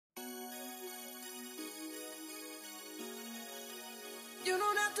You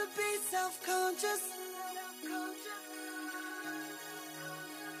don't have to be self-conscious.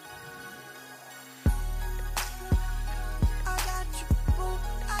 I got you, boo.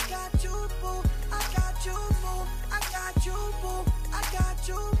 I got you, boo. I got you, boo. I got you, boo. I got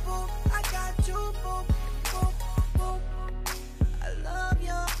you, boo. I got you, boo. Boo, boo. I love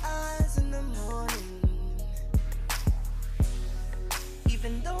your eyes in the morning.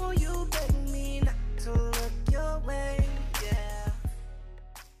 Even though you beg me not to look your way, yeah.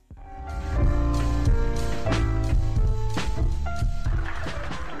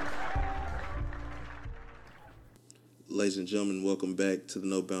 Ladies and gentlemen, welcome back to the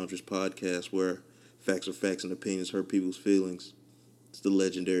No Boundaries podcast, where facts are facts and opinions hurt people's feelings. It's the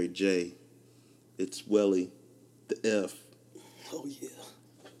legendary J. It's Welly, the F. Oh, yeah.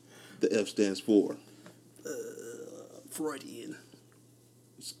 The F stands for. Freudian.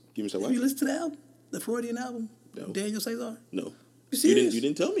 Give me some. Have you listened to the album? The Freudian album? No. Daniel Caesar? No. You serious? You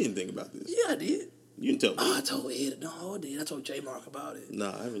didn't tell me anything about this. Yeah, I did. You didn't tell me. Oh, I told Ed. No, I did. I told J Mark about it.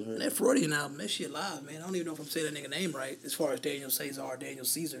 Nah, I haven't heard. That Freudian album, that shit live, man. I don't even know if I'm saying that nigga name right as far as Daniel Caesar or Daniel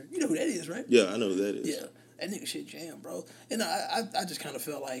Caesar. You know who that is, right? Yeah, I know who that is. Yeah. That nigga shit jam, bro. And I just kind of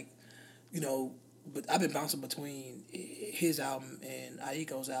felt like, you know, but I've been bouncing between his album and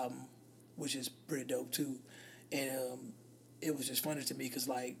Aiko's album, which is pretty dope too. And it was just funny to me because,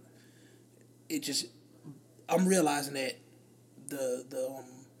 like, I'm realizing that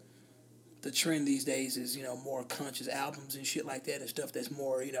the trend these days is, you know, more conscious albums and shit like that and stuff that's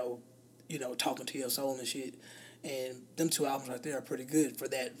more, you know, talking to your soul and shit. And them two albums right there are pretty good for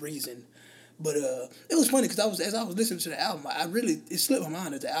that reason. But it was funny because as I was listening to the album, it slipped my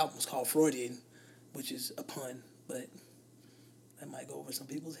mind that the album was called Freudian, which is a pun, but that might go over some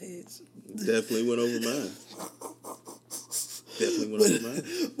people's heads. Definitely went over mine.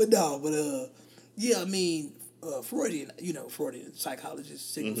 Yeah, I mean, Freudian, Freudian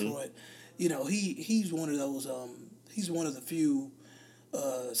psychologist, Sigmund Freud, he's one of those, he's one of the few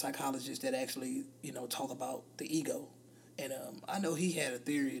psychologists that actually, talk about the ego. And I know he had a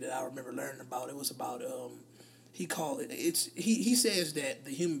theory that I remember learning about. It was about, he says that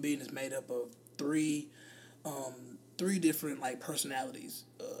the human being is made up of three different, like, personalities,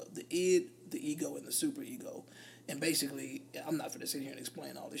 the id, the ego, and the superego. And basically, I'm not going to sit here and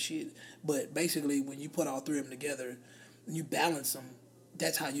explain all this shit, but basically when you put all three of them together, and you balance them,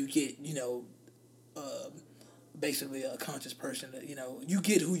 that's how you get, basically a conscious person. You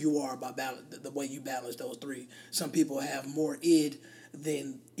get who you are by the way you balance those three. Some people have more id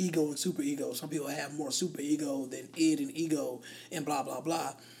than ego and superego. Some people have more superego than id and ego, and blah, blah,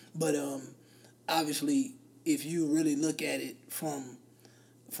 blah. But obviously, if you really look at it from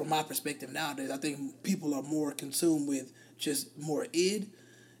my perspective nowadays, I think people are more consumed with just more id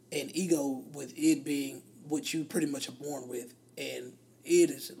and ego, with id being what you pretty much are born with, and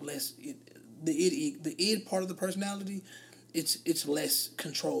id is less. The id part of the personality, it's less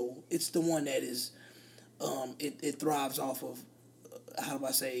control. It's the one that is, it thrives off of, how do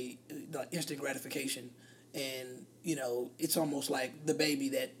I say, instant gratification, and it's almost like the baby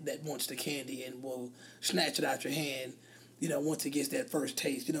that wants the candy and will snatch it out your hand. Once it gets that first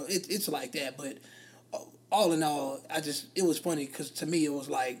taste, it's like that. But all in all, it was funny because to me it was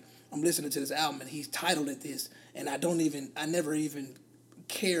like, I'm listening to this album and he's titled it this, and I never even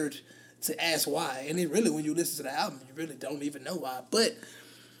cared to ask why. And then really, when you listen to the album, you really don't even know why. But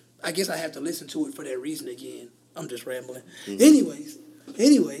I guess I have to listen to it for that reason again. I'm just rambling. Mm-hmm.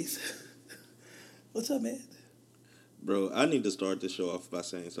 Anyways, what's up, man? Bro, I need to start this show off by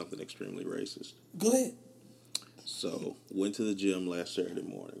saying something extremely racist. Go ahead. So, went to the gym last Saturday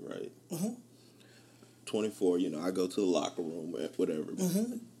morning, right? Mm-hmm. 24, I go to the locker room, whatever.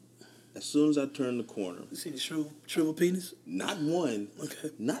 Mm-hmm. As soon as I turn the corner... You see the shrivel penis? Not one.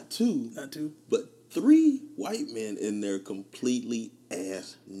 Okay. Not two. Not two. But 3 white men in there completely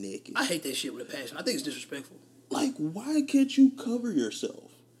ass naked. I hate that shit with a passion. I think it's disrespectful. Like, why can't you cover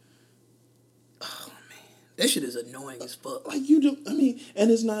yourself? Oh, man. That shit is annoying as fuck. Like, you do... I mean,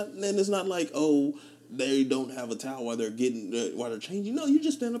 and it's not like, oh... They don't have a towel while they're changing. No, you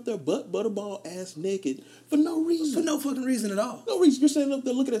just stand up there butterball ass naked for no reason. For no fucking reason at all. No reason. You're standing up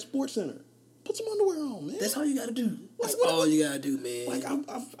there looking at Sports Center. Put some underwear on, man. That's all you gotta do. That's all you gotta do, man. Like I'm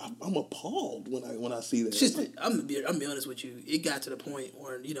appalled when I see that. Just, I'm gonna be honest with you. It got to the point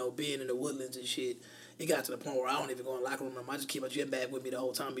where being in the Woodlands and shit. It got to the point where I don't even go in the locker room. I just keep a jet bag with me the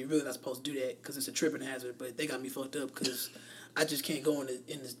whole time. You're really not supposed to do that because it's a tripping hazard. But they got me fucked up because I just can't go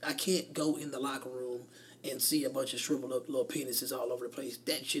I can't go in the locker room and see a bunch of shriveled up little penises all over the place.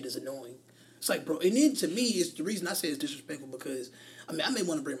 That shit is annoying. It's like, bro, and then to me, it's the reason I say it's disrespectful because I mean, I may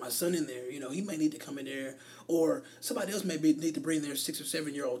want to bring my son in there. You know, he may need to come in there, or somebody else may need to bring their 6 or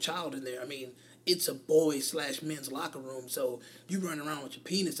 7 year old child in there. I mean, it's a boys/men's locker room, so you run around with your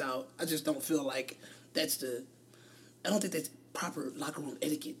penis out. I just don't feel like I don't think that's proper locker room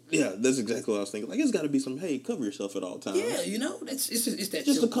etiquette. Yeah, that's exactly what I was thinking. Like, it's got to be some, hey, cover yourself at all times. Yeah, you know, it's that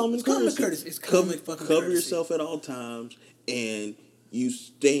just a common courtesy. It's common fucking cover courtesy. yourself at all times, and you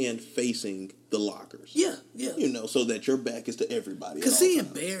stand facing the lockers. Yeah, yeah. You know, so that your back is to everybody. Because seeing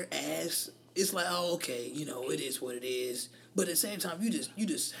bare ass, it's like, oh, okay, you know, it is what it is. But at the same time, you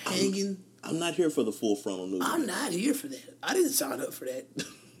just hanging. I'm not here for the full frontal nudity. I'm not here for that. I didn't sign up for that.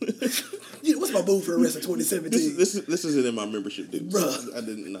 You know, what's my move for the rest of 2017? This isn't in my membership, dude. Bruh. I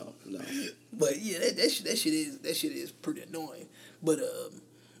didn't know. No. But yeah, that shit is pretty annoying. But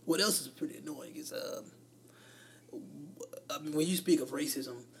what else is pretty annoying is I mean, when you speak of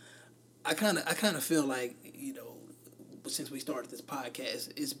racism, I kind of feel like, you know, since we started this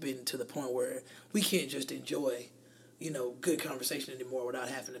podcast, it's been to the point where we can't just enjoy, you know, good conversation anymore without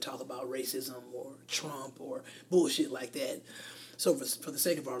having to talk about racism or Trump or bullshit like that. So for the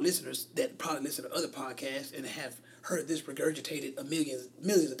sake of our listeners that probably listen to other podcasts and have heard this regurgitated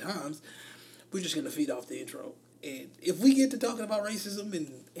millions of times, we're just gonna feed off the intro. And if we get to talking about racism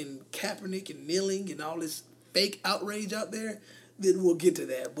and Kaepernick and kneeling and all this fake outrage out there, then we'll get to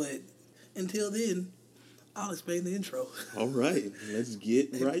that. But until then, I'll explain the intro. All right, let's get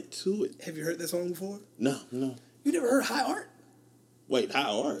right to it. Have you heard that song before? No. You never heard High Art? Wait, High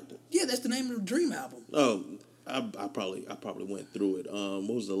Art? Yeah, that's the name of the Dream album. Oh, I probably went through it.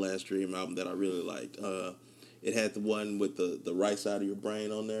 What was the last Dream album that I really liked? It had the one with the right side of your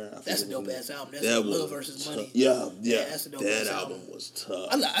brain on there. That's a dope ass album. That's that Love versus Money. Yeah. That's a dope ass album was tough.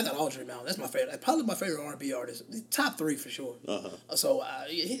 I got all Dream albums. That's my favorite. Probably my favorite R&B artist. Top 3 for sure. So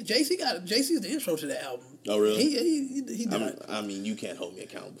JC is the intro to that album. Oh really? He did. I mean, you can't hold me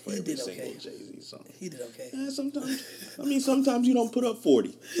accountable for every single Jay-Z song. He did okay. Yeah, sometimes you don't put up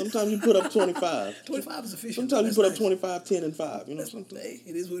 40. Sometimes you put up 25. 25 is official. Sometimes you put up 25, 10, and 5. You know something? Hey,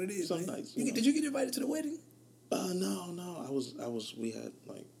 it is what it is. Some man. nights. Did you get invited to the wedding? No. We had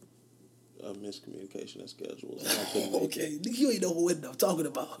like a miscommunication in schedules. I couldn't make it. Okay, you ain't know what wedding I'm talking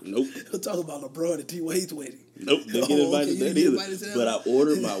about. Nope. I'm talking about LeBron and T Wade's wedding. Nope, didn't get invited to that either. But I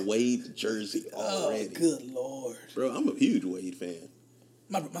ordered my Wade jersey already. Oh, good Lord. Bro, I'm a huge Wade fan.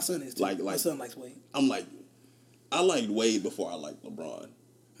 My son is too. My son likes Wade. I liked Wade before I liked LeBron.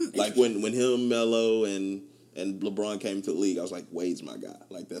 Like when him, Melo, and LeBron came to the league, I was like, Wade's my guy.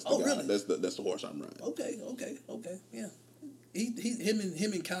 Like that's the guy. Really? That's the horse I'm riding. Okay. Yeah.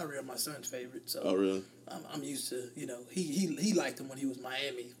 Him and Kyrie are my son's favorite. So oh really? I'm used to, you know, he liked him when he was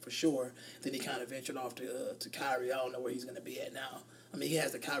Miami for sure. Then he kind of ventured off to Kyrie. I don't know where he's gonna be at now. I mean, he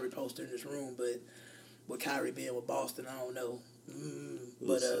has the Kyrie poster in his room, but with Kyrie being with Boston, I don't know.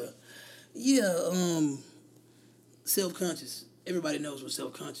 Self-conscious. Everybody knows what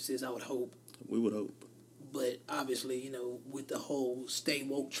self-conscious is. I would hope. We would hope. But obviously, you know, with the whole stay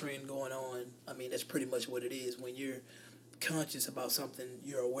woke trend going on, I mean, that's pretty much what it is. When you're conscious about something,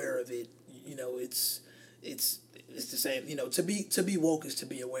 you're aware of it. You know, it's the same. You know, to be woke is to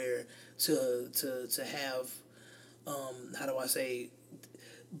be aware. To have, how do I say?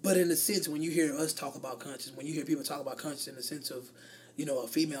 But in a sense, when you hear us talk about conscious, when you hear people talk about conscious in the sense of, you know, a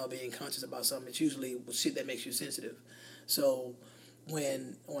female being conscious about something, it's usually shit that makes you sensitive. So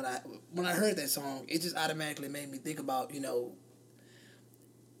when I heard that song, it just automatically made me think about, you know,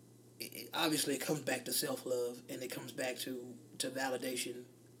 obviously it comes back to self-love and it comes back to validation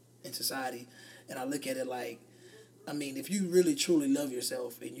in society. And I look at it like, I mean, if you really truly love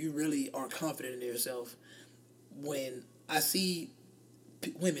yourself and you really are confident in yourself, when I see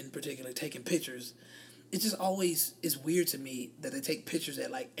women particularly taking pictures, it just always is weird to me that they take pictures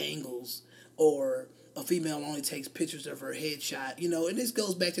at like angles, or a female only takes pictures of her headshot, you know, and this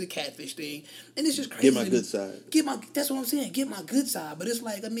goes back to the catfish thing, and it's just crazy. Get my good side. That's what I'm saying, get my good side. But it's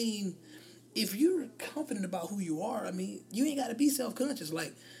like, I mean, if you're confident about who you are, I mean, you ain't got to be self-conscious.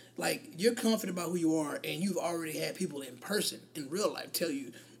 Like, you're confident about who you are, and you've already had people in person, in real life, tell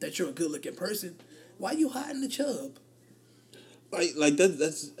you that you're a good-looking person. Why you hiding the chub? Like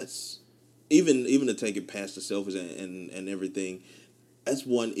that's even to take it past the selfies and everything. That's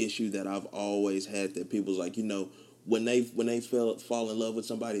one issue that I've always had, that people's like, you know, when they fall in love with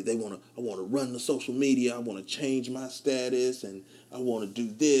somebody, I want to run the social media, I want to change my status, and I want to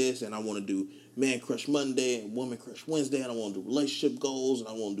do this, and I want to do Man Crush Monday and Woman Crush Wednesday, and I want to do relationship goals, and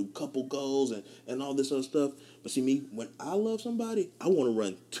I want to do couple goals, and all this other stuff. But see, me, when I love somebody, I want to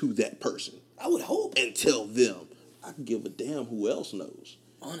run to that person. I would hope. And tell them. I can give a damn who else knows.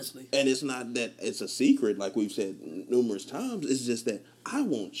 Honestly. And it's not that it's a secret, like we've said numerous times. It's just that I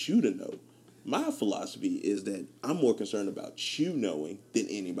want you to know. My philosophy is that I'm more concerned about you knowing than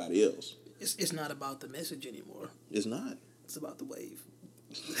anybody else. It's not about the message anymore. It's not. It's about the wave.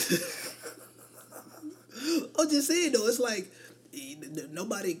 I'm just saying, though, it's like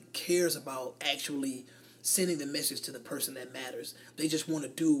nobody cares about actually sending the message to the person that matters. They just want to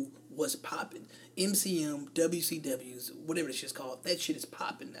do what's popping. MCM, WCWs, whatever this shit's called, that shit is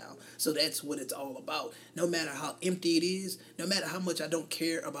popping now. So that's what it's all about. No matter how empty it is, no matter how much I don't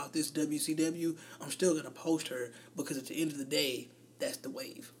care about this WCW, I'm still going to post her because at the end of the day, that's the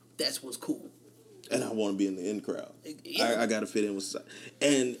wave. That's what's cool. And I want to be in the in crowd. Yeah. I got to fit in with society.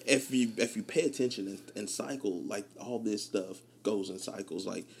 And if you pay attention and cycle, like all this stuff goes in cycles.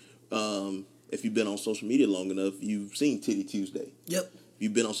 Like if you've been on social media long enough, you've seen Titty Tuesday. Yep. If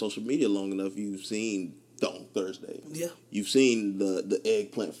you've been on social media long enough, you've seen Thong Thursday. Yeah. You've seen the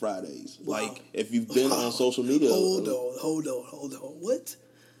Eggplant Fridays. Wow. Like if you've been on social media. Hold on. What?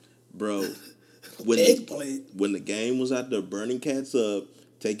 Bro, Eggplant. when the game was out there burning cats up,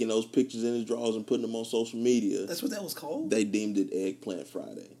 taking those pictures in his drawers and putting them on social media. That's what that was called? They deemed it Eggplant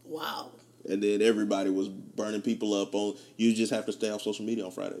Friday. Wow. And then everybody was burning people up on. You just have to stay off social media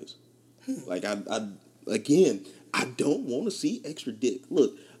on Fridays. Like I don't want to see extra dick.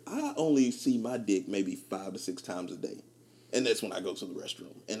 Look, I only see my dick maybe 5 to 6 times a day, and that's when I go to the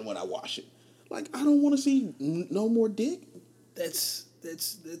restroom and when I wash it. Like I don't want to see no more dick. That's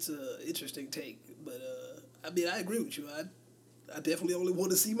a interesting take, but I mean I agree with you. I definitely only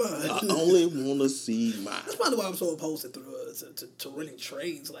want to see mine. I only want to see mine. That's probably why I'm so opposed to running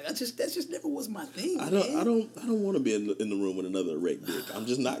trains. Like that just never was my thing. I don't want to be in the room with another erect dick. I'm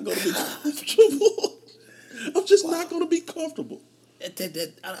just not going to be comfortable. I'm just not going to be comfortable. I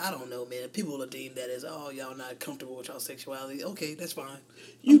don't know, man. People will deem that as, oh, y'all not comfortable with y'all sexuality. Okay, that's fine.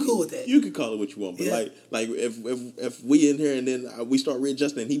 I'm cool with that. You can call it what you want, but Yeah. like if we in here and then we start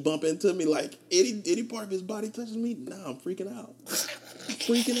readjusting and he bump into me, like any part of his body touches me, I'm freaking out.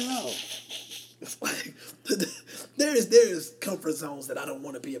 Freaking out. It's like there is comfort zones that I don't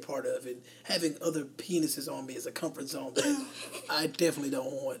want to be a part of, and having other penises on me is a comfort zone that I definitely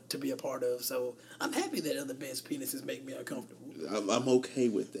don't want to be a part of. So I'm happy that other men's penises make me uncomfortable. I'm okay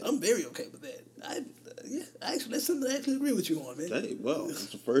with that. I'm very okay with that. Actually, that's something I actually agree with you on, man. Hey, well, it's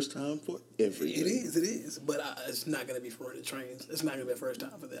the first time for everything. It is. But it's not going to be for running trains. It's not going to be the first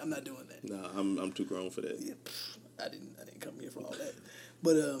time for that. I'm not doing that. Nah, I'm too grown for that. Yeah, I didn't come here for all that.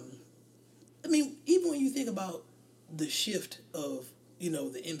 But I mean, even when you think about the shift of the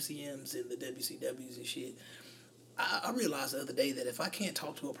MCMs and the WCWs and shit, I realized the other day that if I can't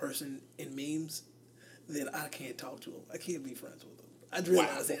talk to a person in memes, then I can't talk to them. I can't be friends with them. I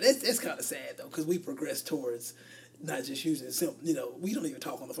realized that. That's kind of sad though, because we progressed towards not just using we don't even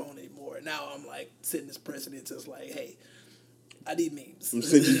talk on the phone anymore. And now I'm like setting this precedent to like, hey, I need memes. I'm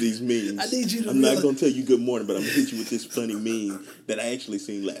sending you these memes. I need you to. I'm not gonna tell you good morning, but I'm gonna hit you with this funny meme that I actually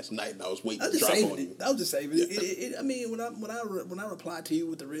seen last night, and I was waiting to drop on you. I was just saving it. I mean, when I reply to you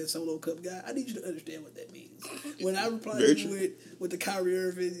with the red Solo Cup guy, I need you to understand what that means. When I reply to you with the Kyrie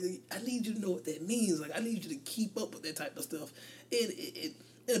Irving, I need you to know what that means. Like I need you to keep up with that type of stuff. And in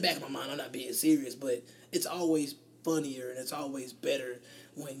the back of my mind, I'm not being serious, but it's always funnier and it's always better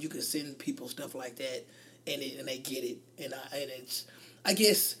when you can send people stuff like that. And they get it, and it's, I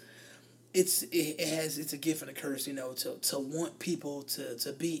guess it's a gift and a curse, to want people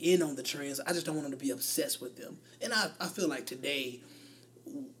to be in on the trends. I just don't want them to be obsessed with them, and I feel like today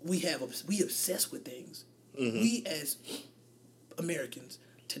we obsess with things. Mm-hmm. We as Americans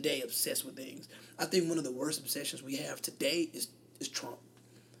today obsess with things. I think one of the worst obsessions we have today is Trump.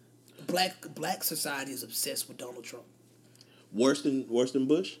 Black society is obsessed with Donald Trump. Worse than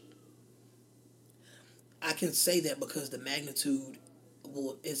Bush? I can say that because the magnitude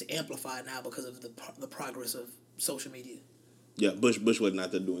is amplified now because of the progress of social media. Yeah, Bush wasn't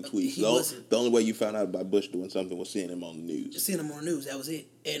out there doing tweets. He wasn't. The only way you found out about Bush doing something was seeing him on the news. Seeing him on the news, that was it.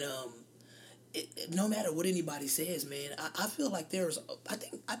 And no matter what anybody says, man, I feel like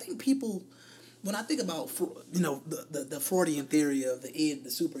I think people, when I think about the Freudian theory of the id,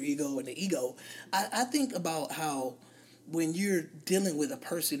 the superego, and the ego, I think about how when you're dealing with a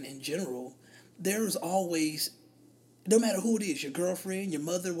person in general, there's always, no matter who it is, your girlfriend, your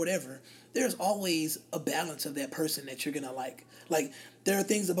mother, whatever, there's always a balance of that person that you're going to like. Like, there are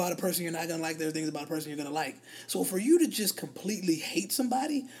things about a person you're not going to like, there are things about a person you're going to like. So for you to just completely hate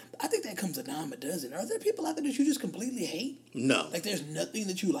somebody, I think that comes a dime a dozen. Are there people out there that you just completely hate? No. Like, there's nothing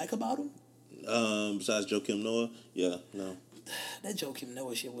that you like about them? Besides Joakim Noah? Yeah, no. That Joakim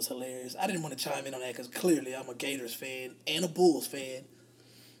Noah shit was hilarious. I didn't want to chime in on that because clearly I'm a Gators fan and a Bulls fan.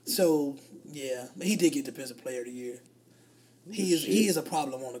 So yeah, but he did get Defensive Player of the Year. He is a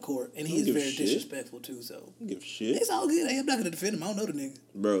problem on the court, and he is very disrespectful too. So I don't give a shit. it's all good. Hey, I'm not gonna defend him. I don't know the nigga.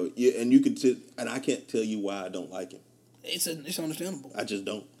 Bro, yeah, and you can and I can't tell you why I don't like him. It's understandable. I just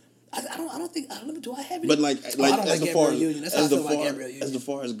don't. I don't think. Do I have it? But like I don't like Gabrielle Union. That's how I feel about Gabrielle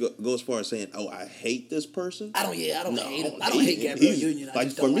Union. Go as far as saying, oh, I hate this person. I don't hate him. I don't hate Gabrielle Union. I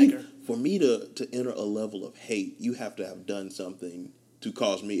just don't like her. For me to enter a level of hate, you have to have done something to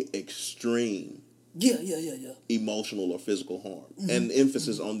cause me extreme. Yeah. Emotional or physical harm, and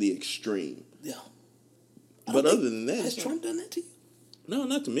emphasis on the extreme. Yeah. But other than that, has Trump done that to you? No,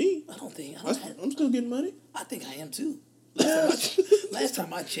 not to me. I don't think. I'm still getting money. I think I am too. Last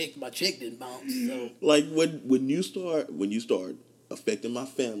time I checked, my check didn't bounce. So. Like when you start affecting my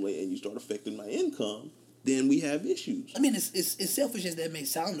family and you start affecting my income, then we have issues. I mean, it's selfish as that may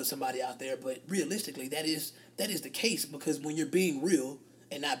sound to somebody out there, but realistically, that is the case, because when you're being real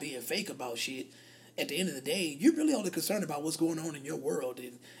and not being fake about shit, at the end of the day, you're really only concerned about what's going on in your world.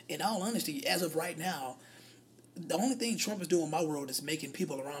 And in all honesty, as of right now, the only thing Trump is doing in my world is making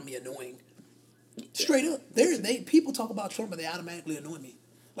people around me annoying. Straight up. People talk about Trump and they automatically annoy me.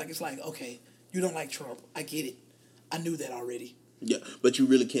 Like, it's like, okay, you don't like Trump. I get it. I knew that already. Yeah, but you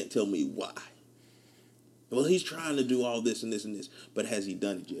really can't tell me why. Well, he's trying to do all this and this and this, but has he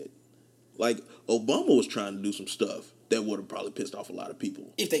done it yet? Like, Obama was trying to do some stuff that would have probably pissed off a lot of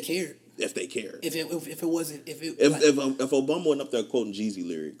people. If they cared. If they cared. If Obama went up there quoting Jeezy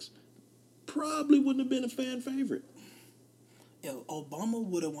lyrics, probably wouldn't have been a fan favorite. If Obama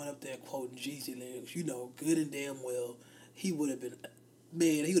would have went up there quoting Jeezy lyrics, good and damn well, he would have been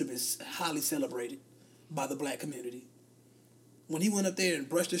highly celebrated by the black community. When he went up there and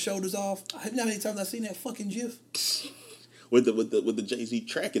brushed his shoulders off, you know how many times I've seen that fucking GIF? with the Jay-Z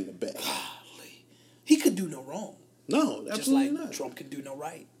track in the back. Golly. He could do no wrong. No, absolutely not. Trump can do no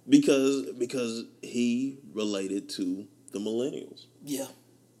right. Because he related to the millennials. Yeah.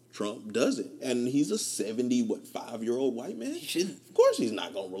 Trump doesn't. And he's a 5-year-old white man. He shouldn't. Of course he's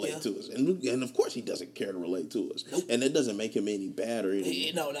not going to relate to us. And of course he doesn't care to relate to us. Nope. And that doesn't make him any bad or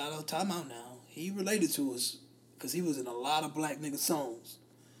anything. No, time out now. He related to us because he was in a lot of black nigga songs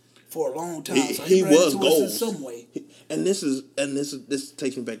for a long time. So he was gold in some way. And this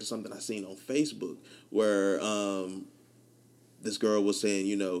takes me back to something I seen on Facebook where this girl was saying,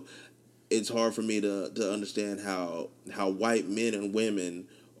 it's hard for me to understand how white men and women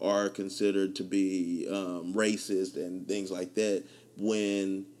are considered to be racist and things like that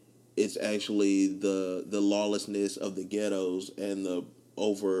when it's actually the lawlessness of the ghettos and the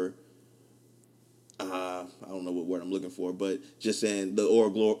I don't know what word I'm looking for, but just saying the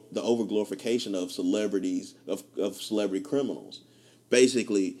over-glorification of celebrities, of celebrity criminals.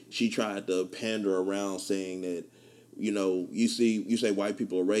 Basically, she tried to pander around saying that, you say white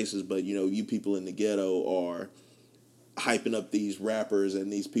people are racist, but, you people in the ghetto are hyping up these rappers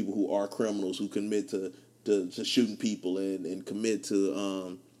and these people who are criminals who commit to shooting people and commit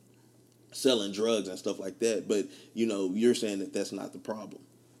to selling drugs and stuff like that. But, you're saying that that's not the problem.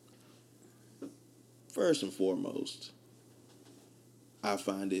 First and foremost, I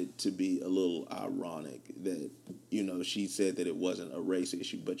find it to be a little ironic that, she said that it wasn't a race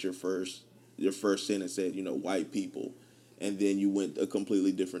issue, but your first sentence said, white people, and then you went a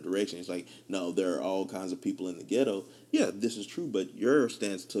completely different direction. It's like, no, there are all kinds of people in the ghetto. Yeah, this is true, but your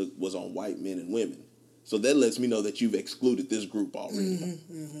stance was on white men and women. So that lets me know that you've excluded this group already.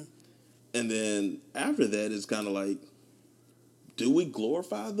 Mm-hmm. And then after that, it's kind of like, do we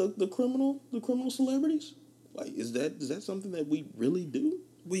glorify the criminal celebrities? Like, is that something that we really do?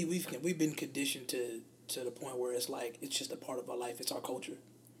 We've been conditioned to the point where it's like it's just a part of our life. It's our culture.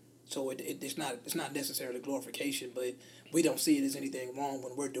 So it's not necessarily glorification, but we don't see it as anything wrong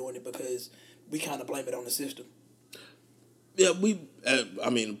when we're doing it because we kind of blame it on the system. Yeah,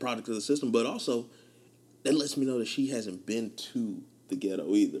 a product of the system, but also that lets me know that she hasn't been to the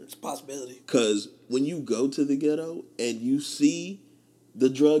ghetto either. It's a possibility. Because when you go to the ghetto and you see the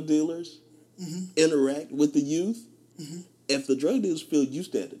drug dealers interact with the youth, if the drug dealers feel you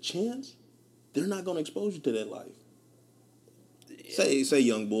stand a chance, they're not going to expose you to that life. Yeah. Say,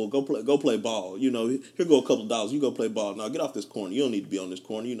 young bull, go play ball. Here go a couple of dollars. You go play ball. Now get off this corner. You don't need to be on this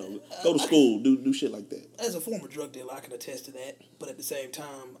corner. Go to school. Do shit like that. As a former drug dealer, I can attest to that. But at the same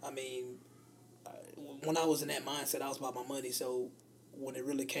time, when I was in that mindset, I was about my money. So when it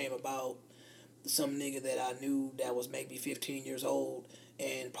really came about, some nigga that I knew that was maybe 15 years old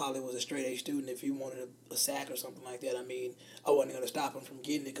and probably was a straight A student, if he wanted a sack or something like that, I wasn't going to stop him from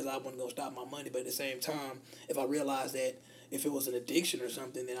getting it because I wasn't going to stop my money. But at the same time, if I realized that, if it was an addiction or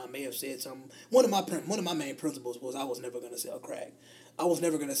something, then I may have said something. One of my main principles was I was never going to sell crack. I was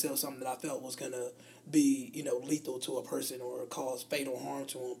never going to sell something that I felt was going to be, lethal to a person or cause fatal harm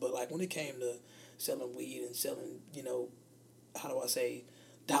to them. But like when it came to selling weed and selling, how do I say,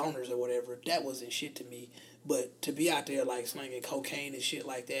 downers or whatever, that wasn't shit to me. But to be out there like slinging cocaine and shit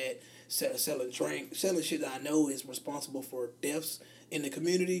like that, selling shit that I know is responsible for deaths in the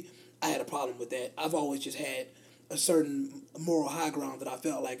community, I had a problem with that. I've always just had a certain moral high ground that I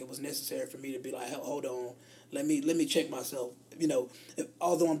felt like it was necessary for me to be like, hold on, let me check myself.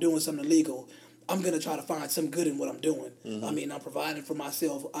 Although I'm doing something illegal, I'm gonna try to find some good in what I'm doing. Mm-hmm. I mean, I'm providing for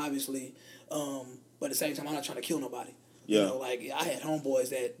myself, obviously, but at the same time, I'm not trying to kill nobody. Yeah. Like I had homeboys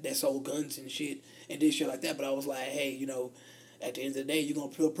that sold guns and shit and did shit like that, but I was like, hey, at the end of the day, you're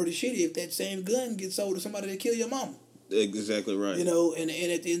gonna feel pretty shitty if that same gun gets sold to somebody that kill your mama. Exactly right. And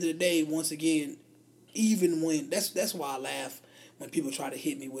at the end of the day, once again, even when that's why I laugh when people try to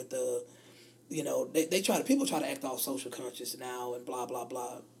hit me with the, people try to act all social conscious now and blah blah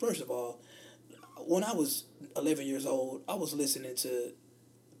blah. First of all, when I was 11 years old, I was listening to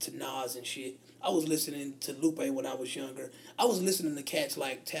Nas and shit. I was listening to Lupe when I was younger. I was listening to cats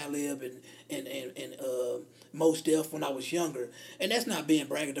like Talib and Mos Def when I was younger. And that's not being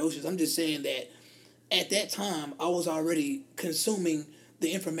braggadocious. I'm just saying that at that time, I was already consuming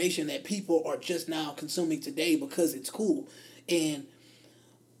the information that people are just now consuming today because it's cool. And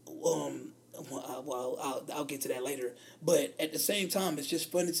I'll get to that later. But at the same time, it's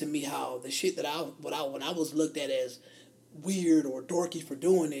just funny to me how the shit that when I was looked at as weird or dorky for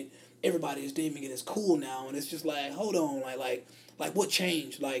doing it, everybody is deeming it as cool now, and it's just like, hold on, like what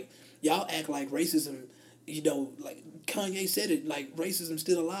changed? Like y'all act like racism, like Kanye said it, like racism's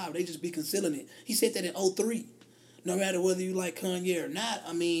still alive. They just be concealing it. He said that in 2003. No matter whether you like Kanye or not,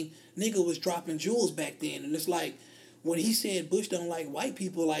 I mean, nigga was dropping jewels back then, and it's like when he said Bush don't like white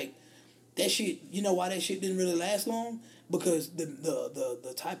people, like that shit. You know why that shit didn't really last long? Because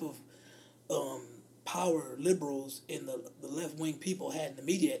the type of power liberals and the left-wing people had in the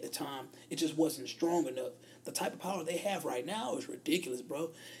media at the time, it just wasn't strong enough. The type of power they have right now is ridiculous, bro.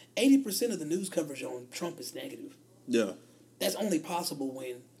 80% of the news coverage on Trump is negative. Yeah. That's only possible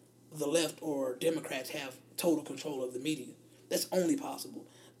when the left or Democrats have total control of the media. That's only possible.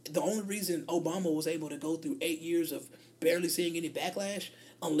 The only reason Obama was able to go through 8 years of barely seeing any backlash,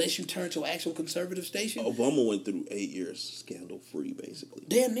 unless you turn to an actual conservative station. Obama went through 8 years scandal-free, basically.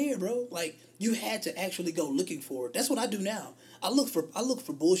 Damn near, bro. Like, you had to actually go looking for it. That's what I do now. I look for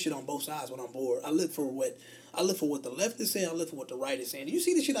bullshit on both sides when I'm bored. I look for what the left is saying. I look for what the right is saying. You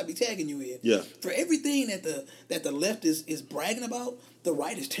see the shit I be tagging you in. Yeah. For everything that the left is bragging about, the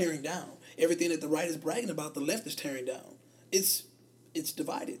right is tearing down. Everything that the right is bragging about, the left is tearing down. It's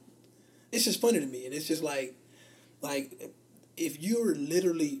divided. It's just funny to me, and it's just like if you're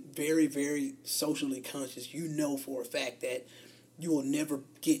literally very, very socially conscious, you know for a fact that you will never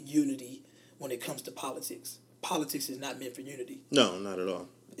get unity when it comes to politics. Politics is not meant for unity. No, not at all.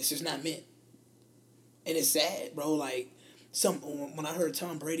 It's just not meant. And it's sad, bro. Like, when I heard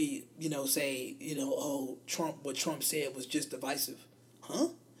Tom Brady, say, what Trump said was just divisive. Huh?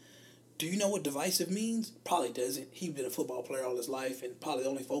 Do you know what divisive means? Probably doesn't. He's been a football player all his life and probably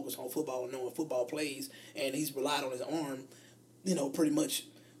only focused on football and knowing football plays. And he's relied on his arm, pretty much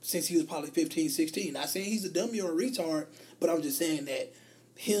since he was probably 15, 16. Not saying he's a dummy or a retard, but I'm just saying that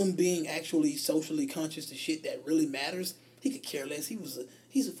him being actually socially conscious to shit that really matters, he could care less.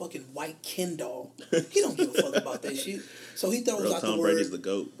 He's a fucking white Ken doll. He don't give a fuck about that shit. So he throws out the word. Tom Brady's the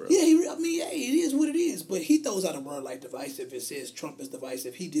GOAT, bro. Yeah, it is what it is. But he throws out a word like divisive. It says Trump is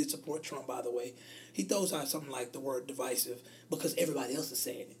divisive. He did support Trump, by the way. He throws out something like the word divisive because everybody else is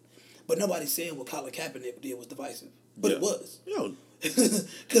saying it. But nobody's saying what Colin Kaepernick did was divisive. But it was.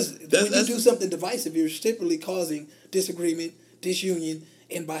 Because when you do something divisive, you're typically causing disagreement, disunion,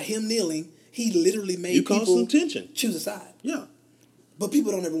 and by him kneeling, he literally made people some tension. Choose a side. Yeah. But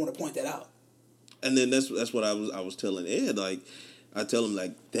people don't ever want to point that out. And then that's what I was telling Ed. Like, I tell him,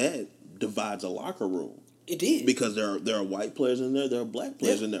 like, that divides a locker room. It did. Because there are white players in there, there are black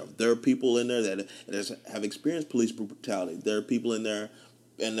players in there. There are people in there that have experienced police brutality. There are people in there,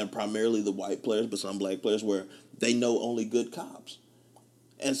 and they're primarily the white players, but some black players where they know only good cops.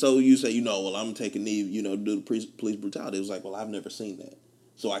 And so you say, well, I'm taking knee, due to police brutality. It was like, well, I've never seen that,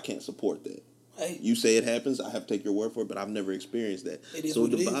 so I can't support that. Hey. You say it happens, I have to take your word for it, but I've never experienced that. So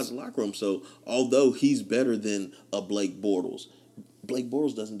it divides the locker room. So although he's better than a Blake Bortles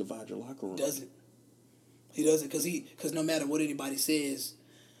doesn't divide your locker room. He doesn't, because no matter what anybody says,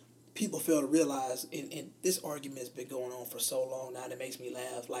 people fail to realize, and this argument has been going on for so long now that it makes me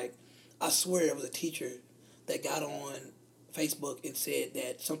laugh. Like, I swear it was a teacher that got on Facebook and said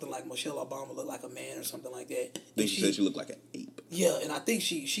that something like Michelle Obama looked like a man or something like that. I think she said she looked like an ape. Yeah, and I think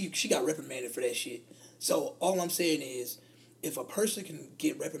she got reprimanded for that shit. So all I'm saying is, if a person can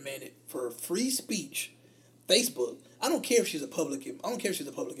get reprimanded for free speech, Facebook, I don't care if she's a public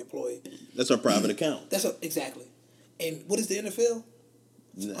employee. That's her private account. Exactly. And what is the NFL?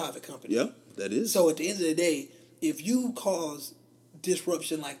 It's a private company. Yeah, that is. So at the end of the day, if you cause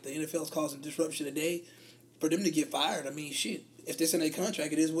disruption like the NFL's causing disruption today, for them to get fired, I mean, shit. If it's in their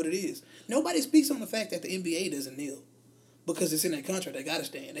contract, it is what it is. Nobody speaks on the fact that the NBA doesn't kneel. Because it's in their contract. They got to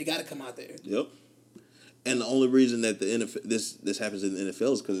stand. They got to come out there. Yep. And the only reason that the NFL, this happens in the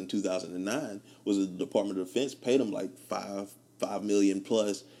NFL is because in 2009 was the Department of Defense paid them like $5 million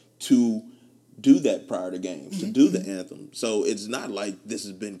plus to do that prior to games, to do the anthem. So it's not like this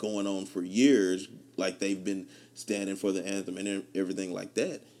has been going on for years, like they've been standing for the anthem and everything like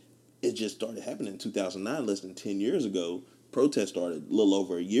that. It just started happening in 2009, less than 10 years ago. Protests started a little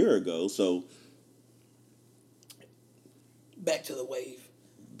over a year ago. So back to the wave.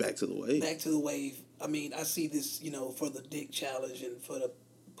 Back to the wave. Back to the wave. I mean, I see this, for the dick challenge and for the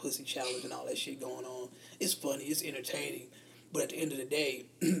pussy challenge and all that shit going on. It's funny. It's entertaining. But at the end of the day,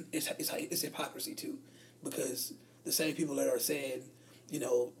 it's hypocrisy too. Because the same people that are saying,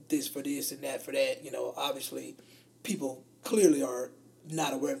 this for this and that for that, obviously people clearly are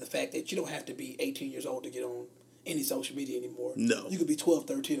not aware of the fact that you don't have to be 18 years old to get on any social media anymore. No. You could be 12,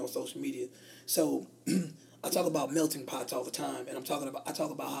 13 on social media. So I talk about melting pots all the time, and I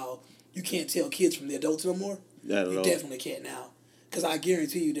talk about how you can't tell kids from the adults no more. You definitely can't now. Because I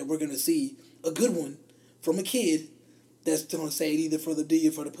guarantee you that we're going to see a good one from a kid that's going to say it either for the D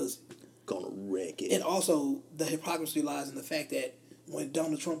or for the pussy. Gonna wreck it. And also, the hypocrisy lies in the fact that when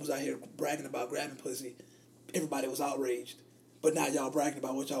Donald Trump was out here bragging about grabbing pussy, everybody was outraged. But now y'all bragging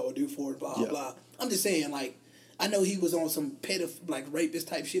about what y'all would do for it, blah, blah, blah. I'm just saying, I know he was on some rapist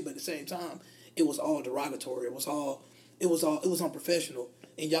type shit, but at the same time, it was all derogatory. It was unprofessional.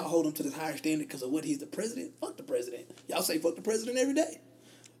 And y'all hold him to this higher standard because of what he's the president? Fuck the president. Y'all say fuck the president every day.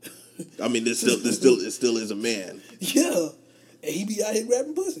 I mean, it still is a man. Yeah. And he be out here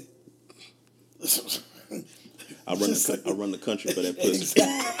grabbing pussy. I run the country for that pussy.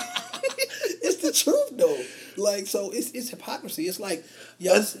 Exactly. It's the truth though. So it's hypocrisy. It's like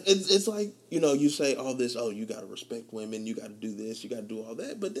it's like, you say all this, you gotta respect women, you gotta do this, you gotta do all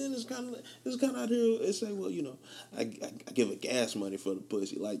that, but then it's kinda out here, it's like, well, I give a gas money for the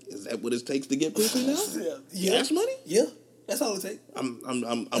pussy. Like, is that what it takes to get pussy now? Yeah. Gas money? Yeah. That's all it takes.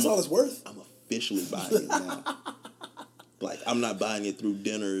 That's all it's worth. I'm officially buying it now. Like, I'm not buying it through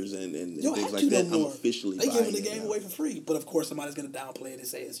dinners and things like that. I'm officially buying it. They giving the game away for free. But of course, somebody's going to downplay it and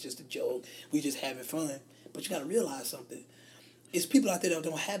say it's just a joke. We just having fun. But you got to realize something. It's people out there that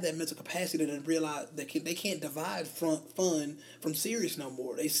don't have that mental capacity to realize they can't divide fun from serious no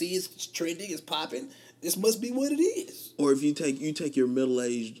more. They see it's trending, it's popping. This must be what it is. Or if you take your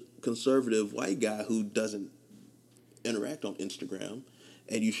middle-aged conservative white guy who doesn't interact on Instagram,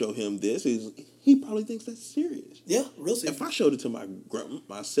 and you show him this, he probably thinks that's serious. Yeah, real serious. If I showed it to my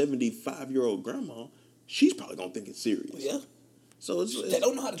 75-year-old grandma, she's probably gonna think it's serious. Yeah. So they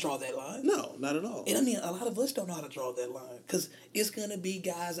don't know how to draw that line. No, not at all. And I mean, a lot of us don't know how to draw that line because it's gonna be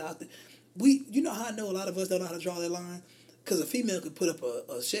guys out there. You know how I know a lot of us don't know how to draw that line? Because a female could put up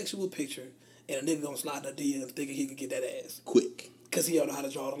a sexual picture and a nigga gonna slide in the DM thinking he can get that ass quick because he don't know how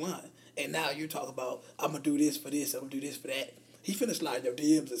to draw the line. And now you're talking about I'm gonna do this for this, I'm gonna do this for that. He finna slide your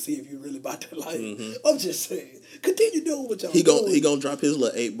DMs and see if you really about that life. Mm-hmm. I'm just saying. Continue doing what y'all doing. He gonna drop his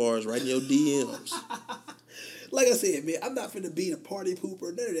little 8 bars right in your DMs. Like I said, man, I'm not finna be a party pooper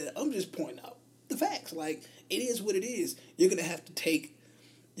or none of that. I'm just pointing out the facts. Like, it is what it is. You're gonna have to take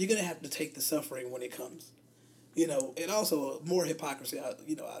the suffering when it comes. And also more hypocrisy. I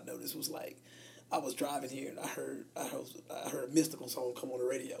noticed was like, I was driving here and I heard a Mystical song come on the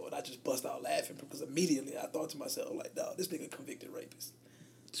radio and I just bust out laughing because immediately I thought to myself like, dog, this nigga a convicted rapist.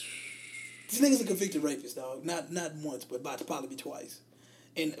 This nigga's a convicted rapist, dog. Not once, but about to probably be twice.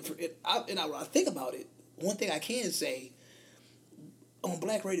 And when I think about it, one thing I can say, on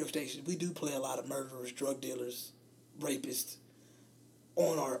black radio stations, we do play a lot of murderers, drug dealers, rapists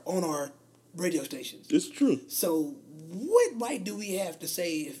on our radio stations. It's true. So what right do we have to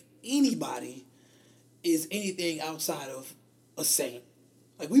say if anybody is anything outside of a saint?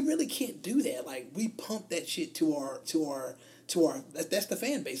 Like, we really can't do that. Like, we pump that shit to our that's the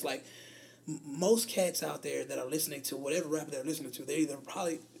fan base. Like, most cats out there that are listening to whatever rapper they're listening to, they're either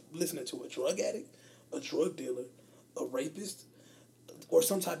probably listening to a drug addict, a drug dealer, a rapist, or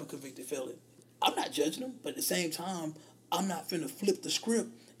some type of convicted felon. I'm not judging them, but at the same time, I'm not finna flip the script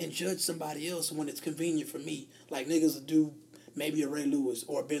and judge somebody else when it's convenient for me. Like niggas will do maybe a Ray Lewis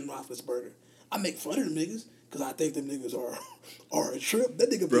or a Ben Roethlisberger. I make fun of them niggas because I think them niggas are a trip. That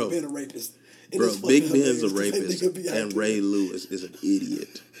nigga Bro. be being a rapist. It Bro, is fucking Big Ben's a hilarious that rapist, nigga be out and there. Ray Lewis is an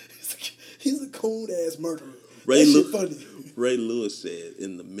idiot. He's a coon ass murderer. Ray, That Lew- shit funny. Ray Lewis said,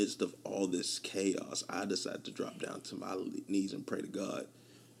 in the midst of all this chaos, I decided to drop down to my knees and pray to God.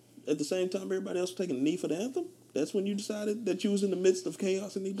 At the same time, everybody else was taking a knee for the anthem. That's when you decided that you was in the midst of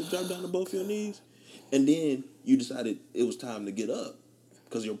chaos and needed to drop down to both your knees. And then you decided it was time to get up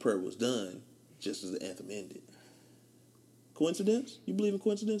because your prayer was done just as the anthem ended. Coincidence? You believe in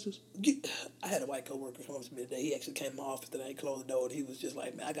coincidences? I had a white coworker come up to me today. He actually came to my office today, he closed the door, and he was just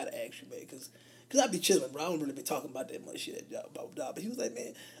like, man, I gotta ask you, man, because I be chilling, bro. I don't really be talking about that much shit about job. But he was like,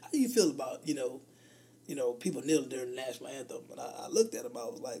 man, how do you feel about, you know, people kneeling during the national anthem? And I looked at him, I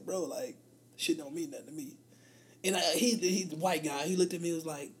was like, bro, like, shit don't mean nothing to me. And he's a white guy. He looked at me and was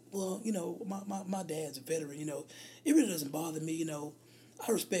like, well, you know, my dad's a veteran, you know. It really doesn't bother me, you know.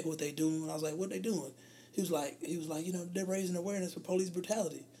 I respect what they doing. I was like, what they doing? He was like, you know, they're raising awareness for police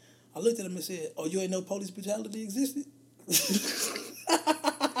brutality. I looked at him and said, oh, you ain't know police brutality existed?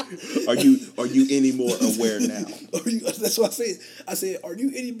 Are you any more aware now? That's what I said. I said, are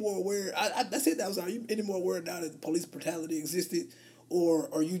you any more aware? I said that. I was like, are you any more aware now that police brutality existed? Or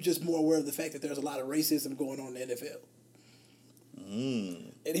are you just more aware of the fact that there's a lot of racism going on in the NFL?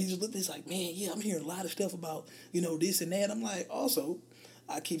 And he just looked, he's like, man, yeah, I'm hearing a lot of stuff about, you know, this and that. I'm like, also,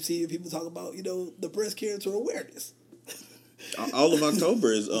 I keep seeing people talk about, you know, the breast cancer awareness. All of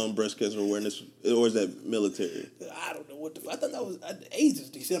October is breast cancer awareness, or is that military? I don't know what I thought that was, AIDS is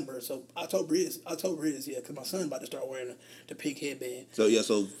December, so October is, yeah, because my son's about to start wearing the pink headband. So, yeah,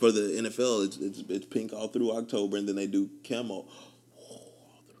 so for the NFL, it's pink all through October, and then they do camo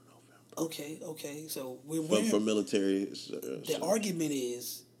all through November. Okay, so we're But for military, the argument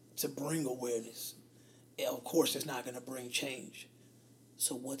is to bring awareness. And of course, it's not going to bring change.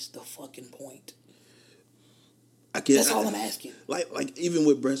 So what's the fucking point? That's all I'm asking. Like even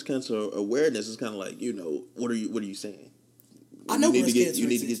with breast cancer awareness, it's kind of like, you know, what are you saying? I know breast cancer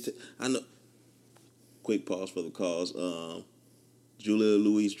exists. I know. Quick pause for the cause. Julia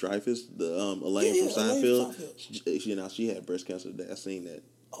Louis-Dreyfus, the Elaine from Seinfeld. She had breast cancer today. I seen that.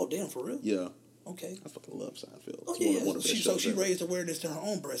 Oh damn, for real? Yeah. Okay. I fucking love Seinfeld. Oh It's yeah. one of the best shows She ever. raised awareness to her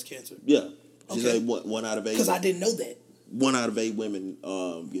own breast cancer. Yeah. She's Okay. like one out of 8. Because I didn't know that. 1 out of 8 women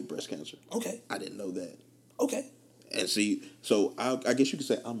get breast cancer. Okay. I didn't know that. Okay. And see, so I guess you could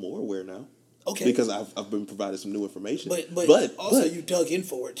say I'm more aware now. Okay. Because I've been provided some new information. But also you dug in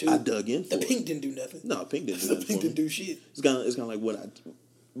for it too. I dug in for the it. pink didn't do nothing. No, Pink didn't do The nothing. pink for me. didn't do shit. It's kind of like what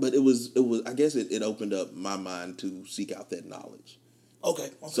but it was I guess it opened up my mind to seek out that knowledge. Okay.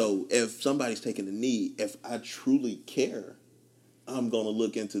 So if somebody's taking a knee, if I truly care, I'm gonna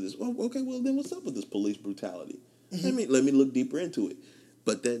look into this. Well, okay, well then what's up with this police brutality? Mm-hmm. Let me look deeper into it.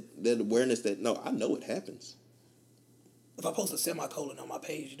 But that awareness that no, I know it happens. If I post a semicolon on my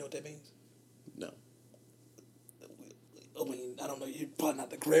page, you know what that means? No. I mean, I don't know. You're probably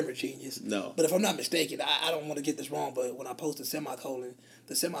not the grammar genius. No. But if I'm not mistaken, I don't want to get this wrong, but when I post a semicolon,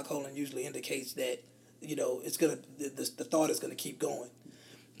 the semicolon usually indicates that, you know, it's gonna the thought is gonna keep going.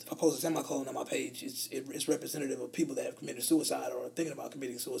 If I post a semicolon on my page, it's representative of people that have committed suicide or are thinking about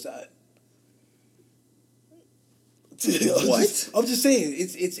committing suicide. What? I'm just saying,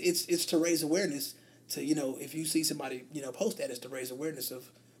 it's to raise awareness. To, you know, if you see somebody, you know, post that, it's to raise awareness of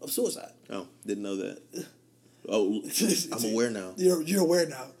suicide. Oh, didn't know that. Oh, I'm aware now. You're aware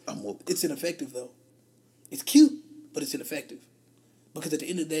now. I'm woke. It's ineffective though. It's cute, but it's ineffective. Because at the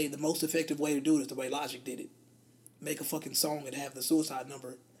end of the day, the most effective way to do it is the way Logic did it. Make a fucking song and have the suicide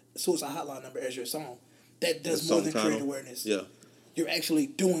hotline number as your song. That does more than create awareness. Yeah. You're actually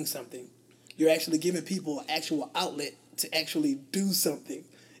doing something. You're actually giving people an actual outlet to actually do something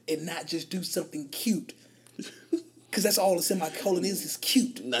and not just do something cute. Because that's all a semicolon is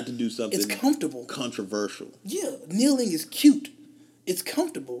cute. Not to do something. It's comfortable. Controversial. Yeah, kneeling is cute. It's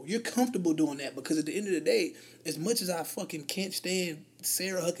comfortable. You're comfortable doing that because at the end of the day, as much as I fucking can't stand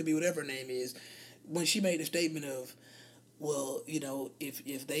Sarah Huckabee, whatever her name is, when she made the statement of, well, you know,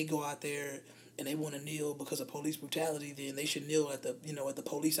 if they go out there and they want to kneel because of police brutality, then they should kneel at the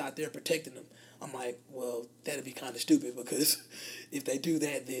police out there protecting them. I'm like, well, that'd be kind of stupid because if they do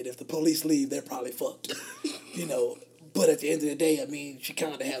that, then if the police leave, they're probably fucked. You know, but at the end of the day, I mean, she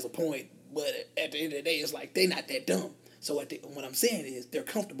kind of has a point. But at the end of the day, it's like they're not that dumb. So what I'm saying is they're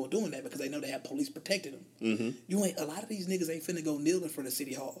comfortable doing that because they know they have police protecting them. Mm-hmm. A lot of these niggas ain't finna go kneel in front of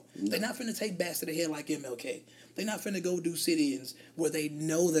City Hall. No. They not finna take bats to the head like MLK. They not finna go do sit-ins where they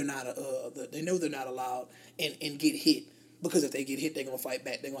know they're not allowed and get hit. Because if they get hit, they're going to fight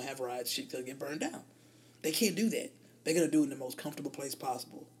back. They're going to have riots. Shit going to get burned down. They can't do that. They're going to do it in the most comfortable place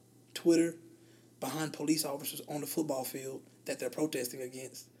possible. Twitter, behind police officers on the football field that they're protesting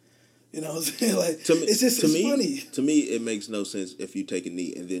against. You know what I'm saying? Like, it's funny. To me, it makes no sense if you take a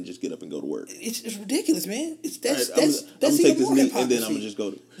knee and then just get up and go to work. It's ridiculous, man. That's I'm gonna take this knee and then I'm gonna just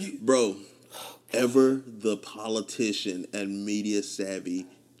go. Bro, ever the politician and media savvy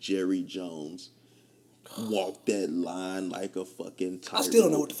Jerry Jones walked that line like a fucking tightrope. I still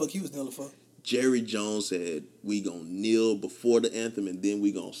don't know what the fuck he was kneeling for. Jerry Jones said, we gonna kneel before the anthem and then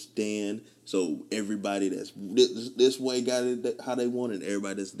we gonna stand. So everybody that's this way got it how they want and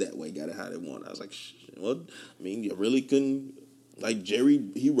everybody that's that way got it how they want. I was like, well, I mean, you really couldn't, like Jerry,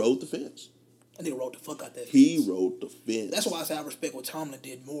 he rode the fence. That nigga rode the fuck out that fence. He rode the fence. That's why I say I respect what Tomlin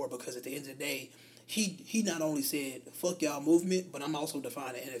did more, because at the end of the day, he not only said, fuck y'all movement, but I'm also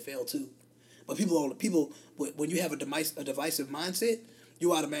defining the NFL too. But people, when you have a divisive mindset,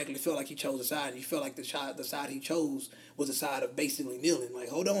 you automatically feel like he chose a side. And you feel like the side he chose was the side of basically kneeling. Like,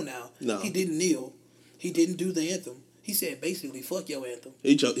 hold on now. No. He didn't kneel. He didn't do the anthem. He said basically, fuck your anthem.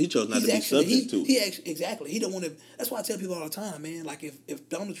 He chose not to be subject to it. Exactly. He don't want to. That's why I tell people all the time, man. Like, if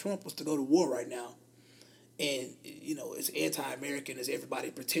Donald Trump was to go to war right now, and, you know, as anti-American as everybody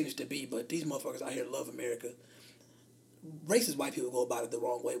pretends to be, but these motherfuckers out here love America. Racist white people go about it the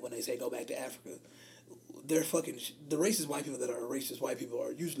wrong way when they say go back to Africa. They're fucking, the racist white people that are racist white people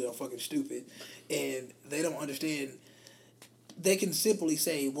are usually fucking stupid, and they don't understand. They can simply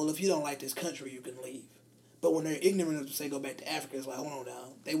say, well, if you don't like this country, you can leave. But when they're ignorant enough to say go back to Africa, it's like, hold on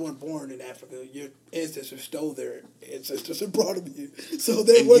now. They weren't born in Africa. Your ancestors stole their ancestors and brought them here. So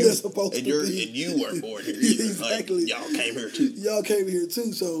they're where they're supposed to be. And you weren't born here either. Exactly. Like, y'all came here too. Y'all came here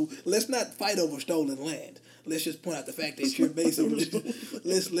too. So let's not fight over stolen land. Let's just point out the fact that you're basically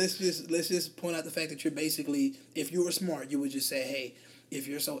let's just point out the fact that you're basically, if you were smart, you would just say, hey, if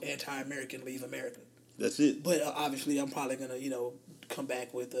you're so anti-American, leave America. That's it. But obviously, I'm probably gonna, come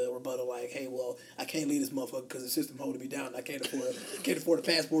back with a rebuttal like, hey, well, I can't leave this motherfucker because the system holding me down. I can't afford a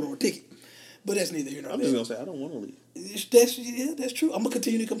passport or a ticket. But that's neither here nor there. I'm just gonna say I don't want to leave. That's true. I'm gonna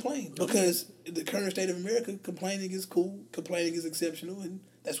continue to complain because the current state of America, complaining is cool, complaining is exceptional, and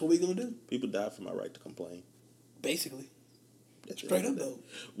that's what we're gonna do. People die for my right to complain. Basically. Straight up, though.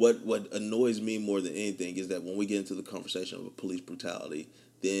 What annoys me more than anything is that when we get into the conversation of police brutality,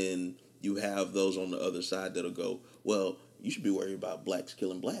 then you have those on the other side that'll go, well, you should be worried about blacks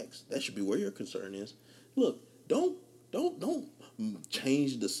killing blacks. That should be where your concern is. Look, don't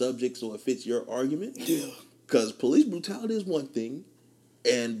change the subject so it fits your argument. Yeah. Because police brutality is one thing,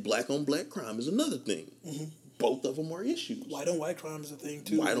 and black on black crime is another thing. Mm-hmm. Both of them are issues. White on white crime is a thing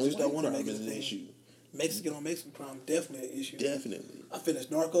too. White on white crime is an issue. Mexican on Mexican crime, definitely an issue. Definitely. I finished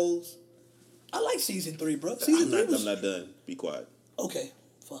Narcos. I like season 3, bro. I'm not done. Be quiet. Okay.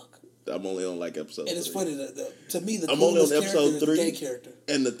 Fuck. I'm only on episode 3. And it's funny that to me the I'm only coolest on character episode is the 3. gay character.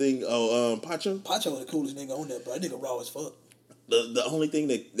 And the thing, Pacho. Pacho is the coolest nigga on that, bro. That nigga raw as fuck. The only thing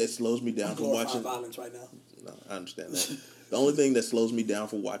that slows me down from watching violence right now. No, I understand that. The only thing that slows me down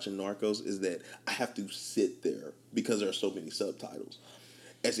from watching Narcos is that I have to sit there because there are so many subtitles.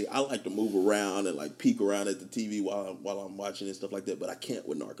 And see, I like to move around and like peek around at the TV while I'm watching and stuff like that, but I can't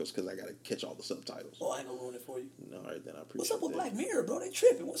with Narcos because I gotta catch all the subtitles. Oh, I ain't gonna ruin it for you. No, all right, then I appreciate it. What's up with Black Mirror, bro? They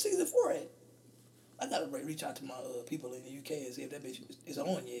tripping. What season 4 at? I gotta reach out to my people in the UK and see if that bitch is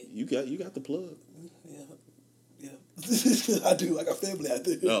on yet. You got the plug. Yeah. I do. I got family out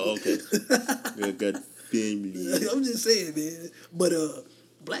there. Oh, okay. I got family. I'm just saying, man. But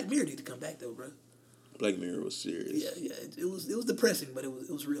Black Mirror need to come back though, bro. Black Mirror was serious. Yeah. It was depressing, but it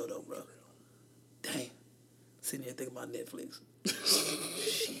was real though, bro. Dang. Sitting here thinking about Netflix.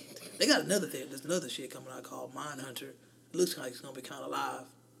 Shit. They got another thing. There's another shit coming out called Mindhunter. It looks like it's gonna be kind of live.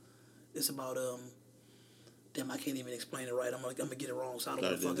 It's about damn, I can't even explain it right. I'm gonna get it wrong, so I don't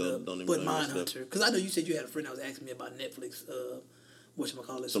want to fuck it up. But Mindhunter, because I know you said you had a friend that was asking me about Netflix.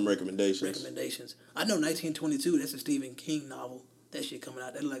 Whatchamacallit? Some recommendations. I know 1922. That's a Stephen King novel. That shit coming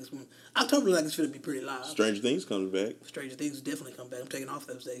out. That like October like it's gonna be pretty live. Stranger Things comes back. Stranger Things definitely come back. I'm taking off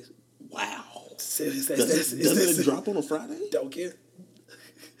those days. Wow. Does it drop on a Friday? Don't care.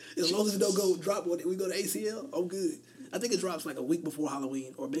 As long as it don't go drop when we go to ACL, I'm good. I think it drops like a week before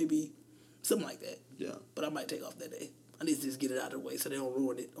Halloween or maybe something like that. Yeah. But I might take off that day. I need to just get it out of the way so they don't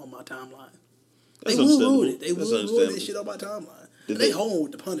ruin it on my timeline. That's They will ruin it. They will ruin that shit on my timeline. They home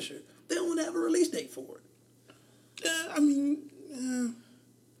with the Punisher. They don't have a release date for it. Yeah, I mean,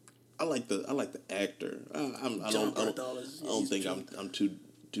 I like the actor. I don't think I'm too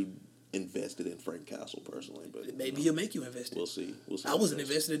invested in Frank Castle personally, but maybe he'll make you invested. We'll see. I wasn't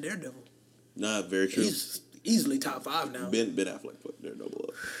invested in Daredevil. Nah, very true. easily top 5 now. Ben Affleck fucked Daredevil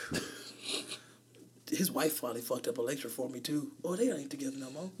up. His wife finally fucked up Elektra for me too. Oh, they ain't together no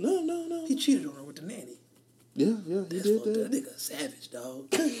more. No. He cheated on her with the nanny. Yeah, he That's did fucked up. that. That nigga a savage, dog.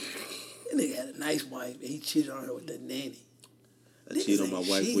 That nigga had a nice wife and he cheated on her with the nanny. I cheated on my ain't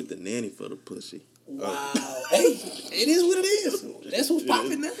wife shit. with the nanny for the pussy. Wow. Hey, it is what it is. That's what's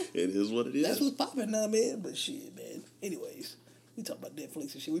popping now. It is what it is. That's what's popping now, man. But shit, man. Anyways, we talk about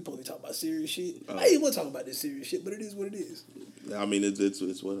Netflix and shit. We probably talk about serious shit. I ain't want to talk about this serious shit, but it is what it is. I mean, it's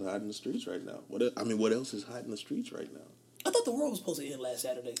what's hot in the streets right now. What else is hot in the streets right now? I thought the world was supposed to end last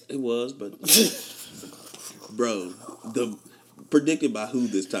Saturday. It was, but bro, predicted by who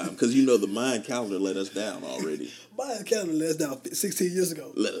this time? Because you know the Mayan calendar let us down already. My calendar let us down 16 years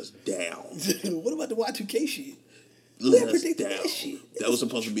ago. Let us down. What about the Y2K shit? Let us predicted down. that shit. That was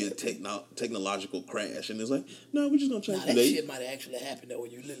supposed to be a technological crash, and it's like, no, we're just gonna change Nah, the that date. shit might have actually happened though.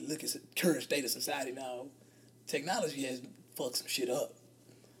 When you look at the current state of society now, technology has fucked some shit up,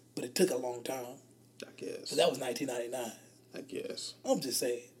 but it took a long time. I guess. Cause that was 1999. I guess. I'm just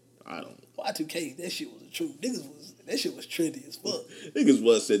saying. I don't. Y2K, that shit was the truth. That shit was trendy as fuck. Niggas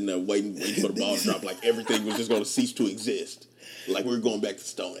was sitting there waiting for the ball to drop, like everything was just gonna cease to exist, like we were going back to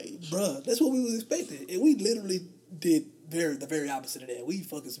Stone Age. Bruh, that's what we was expecting, and we literally did the very opposite of that. We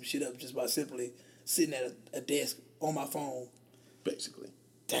fucking some shit up just by simply sitting at a desk on my phone. Basically.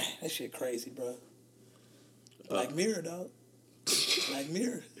 Damn, that shit crazy, bruh. Like Mirror, dog. Like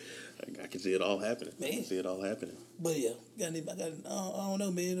Mirror. I can see it all happening. Man. I can see it all happening. But yeah, I don't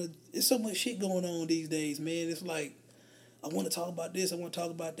know, man. There's so much shit going on these days, man. It's like, I want to talk about this, I want to talk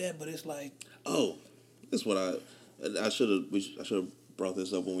about that, but it's like... Oh, that's what I should have brought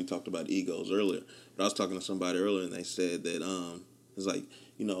this up when we talked about egos earlier. But I was talking to somebody earlier, and they said that it's like,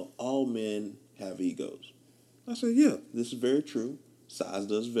 all men have egos. I said, yeah, this is very true. Size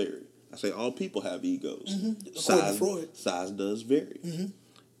does vary. I say all people have egos. Mm-hmm. According to Freud. Size does vary. Mm-hmm.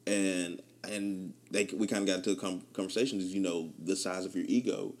 And we kind of got into a conversation is, the size of your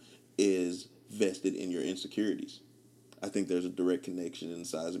ego is vested in your insecurities. I think there's a direct connection in the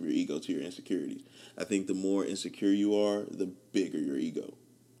size of your ego to your insecurities. I think the more insecure you are, the bigger your ego,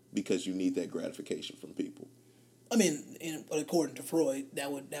 because you need that gratification from people. I mean, according to Freud,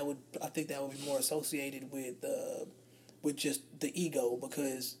 I think that would be more associated with just the ego,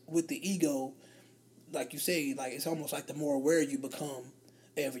 because with the ego, like you say, like it's almost like the more aware you become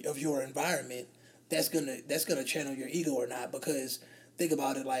of your environment, that's gonna channel your ego or not. Because think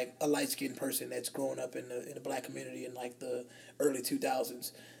about it, like a light skinned person that's growing up in the black community in like the early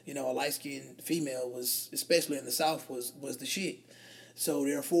 2000s. A light skinned female was, especially in the South, was the shit. So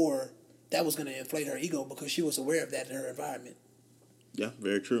therefore, that was gonna inflate her ego because she was aware of that in her environment. Yeah,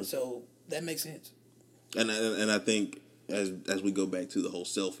 very true. So that makes sense. And I think as we go back to the whole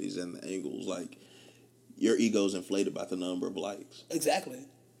selfies and the angles, like your ego's inflated by the number of likes. Exactly.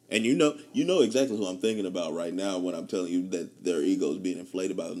 And you know exactly who I'm thinking about right now when I'm telling you that their ego is being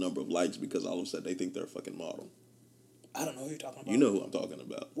inflated by the number of likes, because all of a sudden they think they're a fucking model. I don't know who you're talking about. You know who I'm talking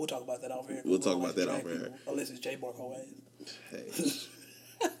about. We'll talk about that off here. We'll talk about that off here. Unless it's J Mark whole ass.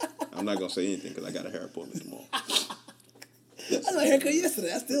 Hey, I'm not gonna say anything because I got a hair appointment tomorrow. I got a haircut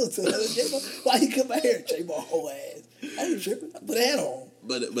yesterday. I still tell her, J Mark, why you cut my hair, J Mark whole ass? I ain't tripping. I put a hat on.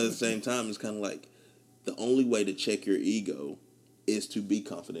 But at the same time, it's kind of like the only way to check your ego is to be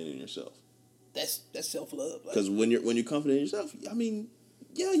confident in yourself. That's self love. Because when you're confident in yourself, I mean,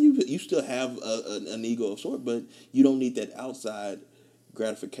 yeah, you still have an ego of sort, but you don't need that outside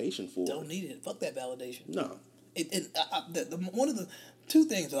gratification for Don't need it. Fuck that validation. No. One of the two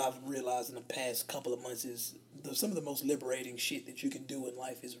things that I've realized in the past couple of months is some of the most liberating shit that you can do in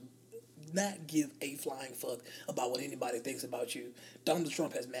life is not give a flying fuck about what anybody thinks about you. Donald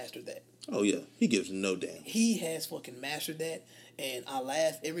Trump has mastered that. Oh yeah, he gives no damn. He has fucking mastered that, and I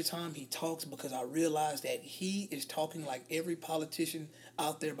laugh every time he talks because I realize that he is talking like every politician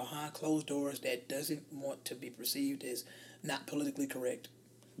out there behind closed doors that doesn't want to be perceived as not politically correct.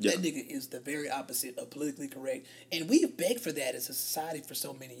 Yeah. That nigga is the very opposite of politically correct, and we've begged for that as a society for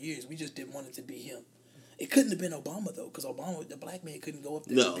so many years. We just didn't want it to be him. It couldn't have been Obama though, because Obama, the black man, couldn't go up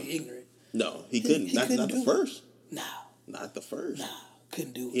there and be ignorant. No, he couldn't. He not couldn't the first. No. Not the first. Nah,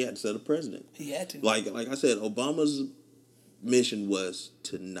 couldn't do it. He had to set a president. He had to. Like I said, Obama's mission was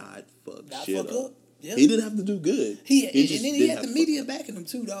to not fuck shit up. Yeah. He didn't have to do good. And then he didn't had have the to media fuck up. backing him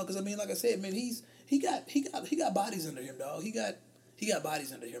too, dog. Because I mean, like I said, man, he got bodies under him, dog. He got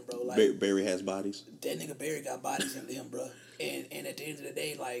bodies under him, bro. Like Barry has bodies. that nigga Barry got bodies under him, bro. And at the end of the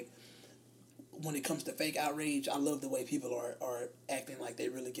day, like when it comes to fake outrage, I love the way people are acting like they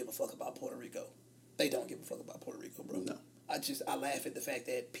really give a fuck about Puerto Rico. They don't give a fuck about Puerto Rico, bro. No. I laugh at the fact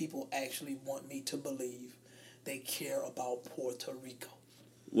that people actually want me to believe they care about Puerto Rico.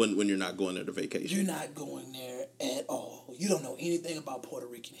 When you're not going there to vacation. You're not going there at all. You don't know anything about Puerto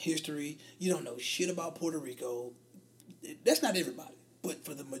Rican history. You don't know shit about Puerto Rico. That's not everybody. But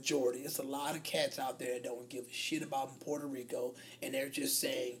for the majority, it's a lot of cats out there that don't give a shit about Puerto Rico, and they're just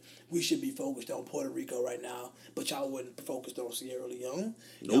saying we should be focused on Puerto Rico right now, but y'all wasn't focused on Sierra Leone.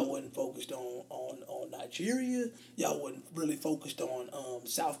 Nope. Y'all wasn't focused on Nigeria. Y'all wasn't really focused on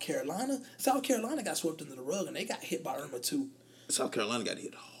South Carolina. South Carolina got swept under the rug, and they got hit by Irma too. South Carolina got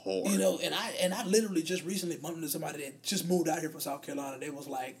hit hard. You know, and I literally just recently bumped into somebody that just moved out here from South Carolina. They was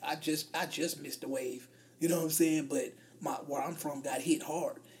like, I just missed the wave. You know what I'm saying? But where I'm from got hit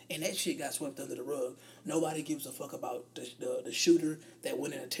hard, and that shit got swept under the rug. Nobody gives a fuck about the shooter that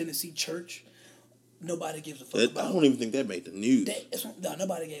went in a Tennessee church. Nobody gives a fuck about. I don't even think that made the news.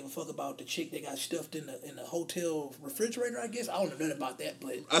 Nobody gave a fuck about the chick that got stuffed in the hotel refrigerator. I guess I don't know nothing about that,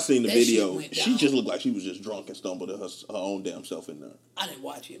 but I seen the video. She just looked like she was just drunk and stumbled her own damn self in there. I didn't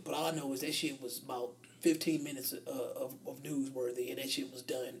watch it, but all I know is that shit was about 15 minutes of newsworthy, and that shit was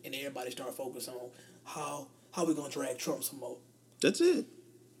done, and everybody started focusing on how we gonna drag Trump some more. That's it.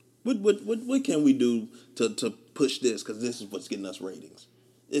 What can we do to push this? Because this is what's getting us ratings.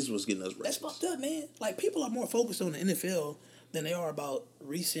 This is what's getting us ratings. That's fucked up, man. Like, people are more focused on the NFL than they are about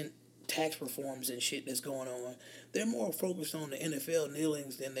recent tax reforms and shit that's going on. They're more focused on the NFL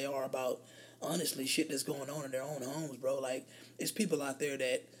kneelings than they are about, honestly, shit that's going on in their own homes, bro. Like, it's people out there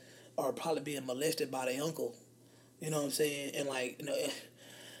that are probably being molested by their uncle. You know what I'm saying? And, like, you know,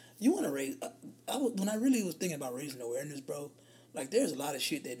 you want to raise... when I really was thinking about raising awareness, bro, like, there's a lot of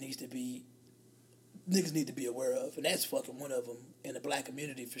shit that niggas need to be aware of, and that's fucking one of them in the black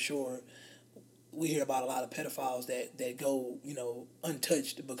community for sure. We hear about a lot of pedophiles that go, you know,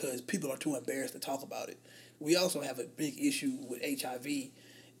 untouched because people are too embarrassed to talk about it. We also have a big issue with HIV,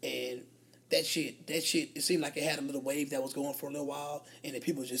 and that shit, it seemed like it had a little wave that was going for a little while, and then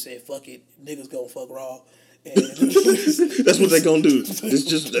people just said, fuck it, niggas gonna fuck raw. And that's what they gonna do. That's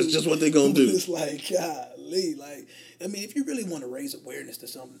just what they gonna do. It's like, golly, like, I mean, if you really want to raise awareness to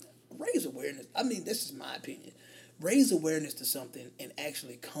something, raise awareness. I mean, this is my opinion. Raise awareness to something and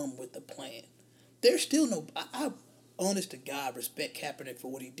actually come with a plan. There's still no... I honest to God, respect Kaepernick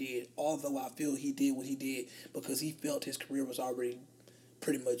for what he did, although I feel he did what he did because he felt his career was already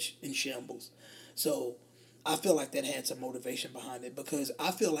pretty much in shambles. So, I feel like that had some motivation behind it because I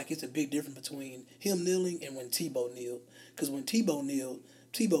feel like it's a big difference between him kneeling and when Tebow kneeled. Because when Tebow kneeled,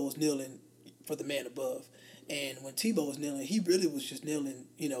 Tebow was kneeling for the man above. And when Tebow was kneeling, he really was just kneeling,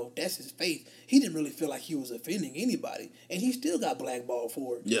 you know, that's his faith. He didn't really feel like he was offending anybody. And he still got blackballed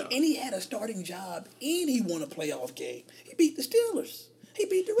for it. Yeah. And he had a starting job, and he won a playoff game. He beat the Steelers. He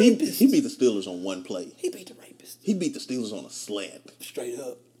beat the Rapists. He beat the Steelers on one play. He beat the Rapists. He beat the Steelers on a slant. Straight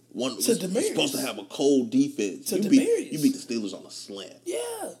up. One was supposed to have a cold defense. You beat the Steelers on a slant.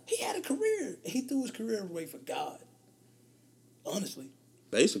 Yeah. He had a career. He threw his career away for God. Honestly.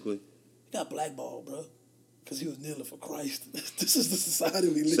 Basically. He got blackballed, bro. Because he was kneeling for Christ. This is the society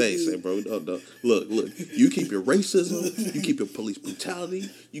we live in. Say, bro. No. Look. You keep your racism. You keep your police brutality.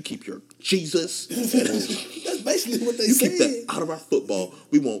 You keep your Jesus. That's basically what they you said. You keep that out of our football.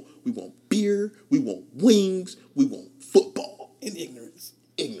 We want beer. We want wings. We want football. And ignorance.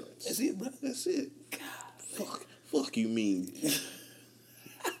 Ignorance. That's it, bro. That's it. God. Fuck you mean.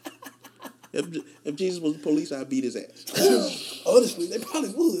 If Jesus was the police, I'd beat his ass. Honestly, they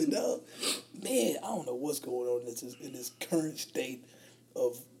probably would, dog. Man, I don't know what's going on in this current state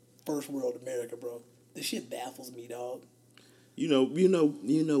of first world America, bro. This shit baffles me, dog. You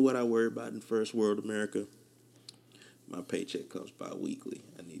know what I worry about in first world America? My paycheck comes bi-weekly.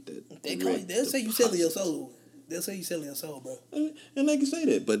 I need that. They'll say you selling your soul. They'll say you selling your soul, bro. And they can say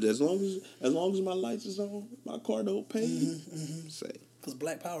that, but as long as my lights is on, my car don't pay. Say. Because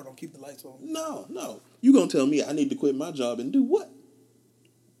Black Power don't keep the lights on. No. You gonna tell me I need to quit my job and do what?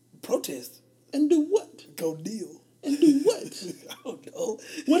 Protest. And do what? Go kneel. And do what? I don't know.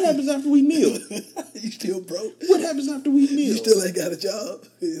 What happens after we kneel? You still broke? What happens after we kneel? You still ain't got a job?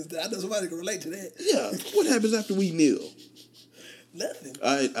 I know somebody can relate to that. Yeah. What happens after we kneel? Nothing.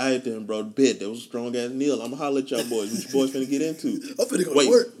 I had them, bro. Bet that was a strong ass kneel. I'm gonna holler at y'all boys. What you boys finna get into? I'm finna go to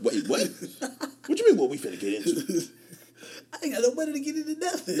work. Wait, what? What you mean what we finna get into? I ain't got no money to get into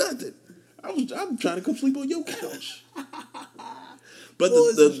nothing. Nothing. I'm trying to come sleep on your couch. But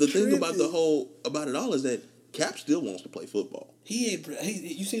the thing about it all is that Cap still wants to play football.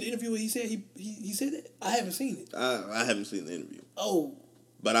 You seen the interview where he said he said that? I haven't seen it. I haven't seen the interview. Oh.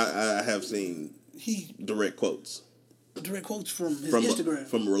 But I have seen direct quotes. Direct quotes from his Instagram.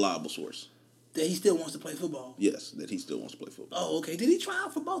 From a reliable source. That he still wants to play football. Yes, that he still wants to play football. Oh, okay. Did he try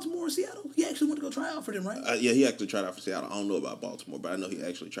out for Baltimore or Seattle? He actually went to go try out for them, right? Yeah, he actually tried out for Seattle. I don't know about Baltimore, but I know he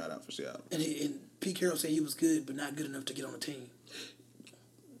actually tried out for Seattle. And Pete Carroll said he was good, but not good enough to get on the team.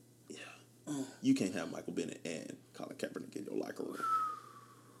 Yeah. You can't have Michael Bennett and Colin Kaepernick in your locker room.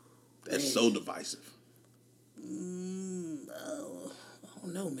 That's Man. so divisive. I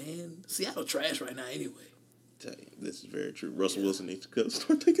don't know, man. Seattle trash right now anyway. Tell you, this is very true. Russell Wilson needs to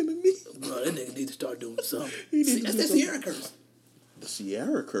start taking a knee. Bro, that nigga need to start doing something. That's the Sierra curse. The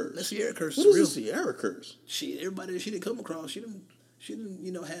Sierra curse. The Sierra curse What is is real. the Sierra curse? Shit, everybody that she didn't come across, she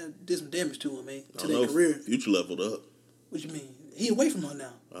didn't, did some damage to him, man, to I their don't know. career. Future leveled up. What you mean? He away from her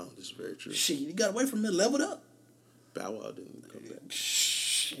now. Oh, this is very true. Shit, he got away from her, leveled up. Bow Wow didn't come back.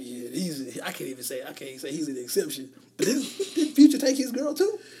 Shit, I can't say he's an exception. But did Future take his girl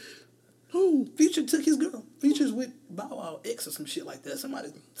too? Who? Future took his girl. Future's with Bow Wow ex or some shit like that.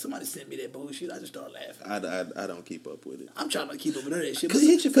 Somebody sent me that bullshit. I just started laughing. I don't keep up with it. I'm trying to keep up with none of that shit. But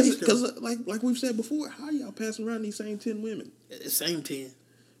hit your face, Because like we've said before, how y'all passing around these same 10 women? Same 10.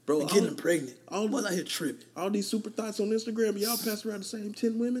 Bro, Getting them pregnant. all- Was out here tripping. All these super thoughts on Instagram, y'all pass around the same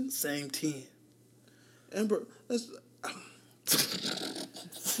 10 women? Same 10. And bro,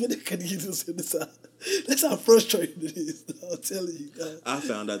 That's how frustrating it is. I'm telling you. I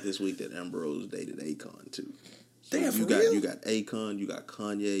found out this week that Ambrose dated Akon too. So Damn, you for got real? you got Akon, you got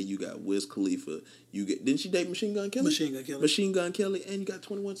Kanye, you got Wiz Khalifa. Didn't she date Machine Gun Kelly? Machine Gun Kelly. Machine Gun Kelly, and you got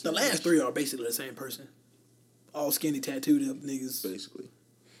 21 The Savage. last three are basically the same person. All skinny, tattooed up niggas. Basically.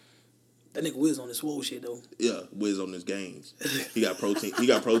 That nigga Wiz on this swole shit though. Yeah, Wiz on his gains. He got protein. He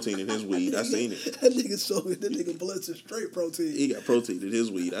got protein in his weed. I seen it. That nigga blood's a straight protein. He got protein in his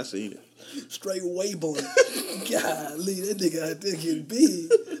weed. I seen it. Straight whey blunt. Golly, that nigga out there getting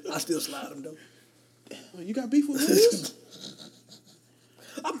big. I still slide him though. You got beef with Wiz?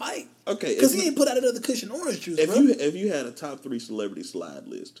 I might. Okay, Because he ain't put out another cushion orange juice, if bro. you had a top 3 celebrity slide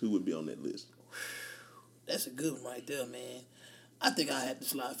list, who would be on that list? That's a good one right there, man. I think I had to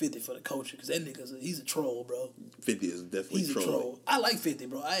slide 50 for the culture because that he's a troll, bro. 50 is definitely He's trolling. a troll. I like 50,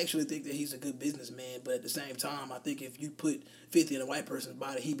 bro. I actually think that he's a good businessman, but at the same time, I think if you put 50 in a white person's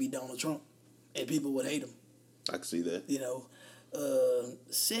body, he'd be Donald Trump, and people would hate him. I can see that. You know,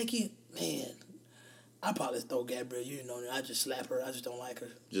 second, man, I probably throw Gabrielle Union on there. I just slap her. I just don't like her.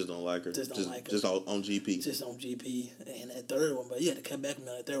 Just don't like her. Just don't like her. Just on GP. Just on GP. And that third one, but you had to come back on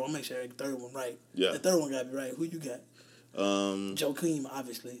that third one. Make sure that third one right. Yeah. The third one got to be right. Who you got? Joakim,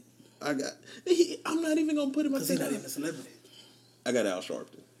 obviously. I'm not even gonna put him. Because he's not even a celebrity. I got Al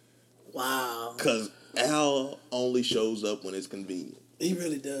Sharpton. Wow. Because Al only shows up when it's convenient. He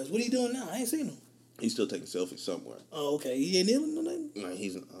really does. What are you doing now? I ain't seen him. He's still taking selfies somewhere. Oh, okay. He ain't kneeling or nothing? No,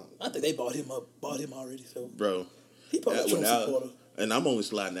 he's I think they bought him already, so. bro. He probably a Trump supporter. And I'm only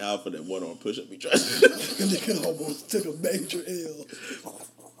sliding out for that one on push up. He tried Nigga almost took a major L.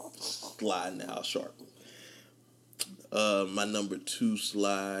 sliding Al Sharpton. My number 2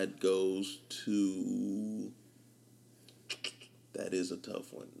 slide goes to. That is a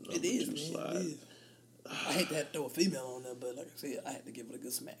tough one. It is, man. Slide. It is. I hate to have to throw a female on there, but like I said, I had to give it a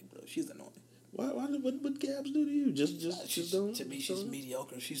good smack, bro. She's annoying. What Gabs do to you? Just don't. To me, she's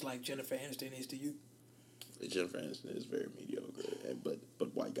mediocre. She's like Jennifer Aniston is to you. Jennifer Aniston is very mediocre, but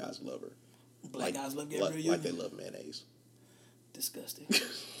white guys love her. Black guys love Gabrielle Union. Like they love mayonnaise. Disgusting.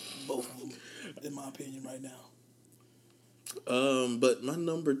 Both of them, in my opinion, right now. But my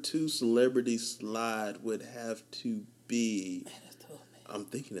number 2 celebrity slide would have to be. Man, that's tough, man. I'm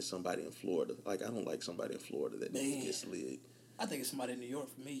thinking of somebody in Florida. Like I don't like somebody in Florida that needs to get slid. I think it's somebody in New York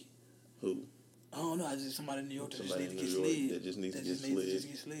for me. Who? I don't know. I just somebody in New York that just Somebody need to in get New York slid. that just needs to get Just needs to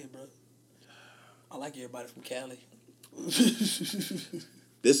slid. get slid, bro. I like everybody from Cali.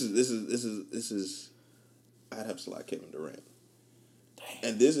 This is. I'd have to slide Kevin Durant.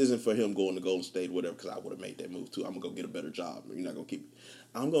 Damn. And this isn't for him going to Golden State or whatever, because I would have made that move too. I'm gonna go get a better job. You're not gonna keep.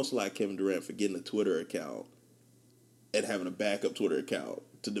 I'm gonna slide Kevin Durant for getting a Twitter account and having a backup Twitter account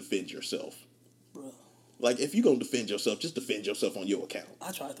to defend yourself. Bro, Like if you're gonna defend yourself, just defend yourself on your account.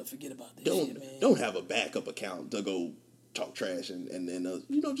 I try to forget about this shit, man. Don't have a backup account to go talk trash and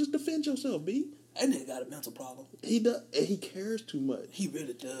just defend yourself, B. That nigga got a mental problem. He does, and he cares too much. He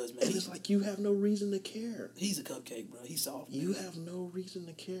really does, man. And it's like you have no reason to care. He's a cupcake, bro. He's soft. You man. have no reason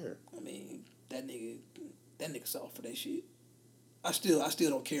to care. I mean, that nigga soft for that shit. I still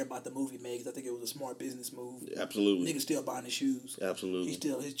don't care about the movie, man, because I think it was a smart business move. Absolutely. Nigga still buying his shoes. Absolutely.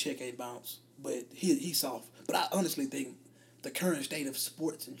 His check ain't bounced, but he's soft. But I honestly think the current state of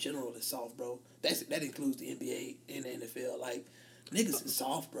sports in general is soft, bro. That includes the NBA and the NFL. Like Niggas is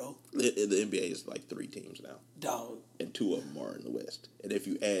soft, bro. The NBA is like 3 teams now. Dog. And 2 of them are in the West. And if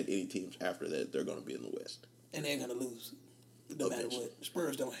you add any teams after that, they're going to be in the West. And they're going to lose. No matter what.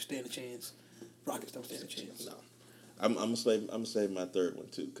 Spurs don't stand a chance. Rockets don't stand a chance. No. I'm gonna say my third one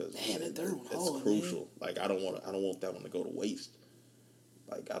too, because that third one, it's crucial. Man. Like I don't want that one to go to waste.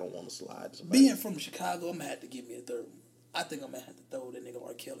 Like I don't want to slide. Being from Chicago, I'm gonna have to give me a third one. I think I'm gonna have to throw that nigga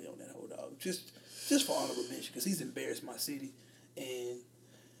R. Kelly on that whole dog, just for honorable mention, because he's embarrassed my city, and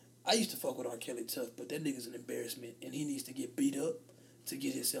I used to fuck with R. Kelly tough, but that nigga's an embarrassment, and he needs to get beat up to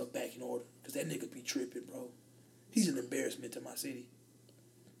get himself back in order, because that nigga be tripping, bro. He's an embarrassment to my city.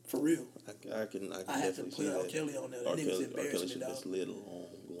 For real. I have to put R. Kelly on there. That nigga's embarrassment, dog.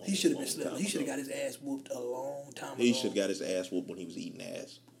 He should have been slid. He should have got his ass whooped a long time ago. He should have got his ass whooped when he was eating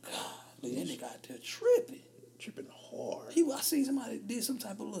ass. God, that nigga out there tripping. Tripping hard. I seen somebody did some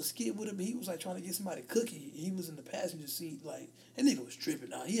type of little skit with him. He was like trying to get somebody a cookie. He was in the passenger seat. Like, that nigga was tripping.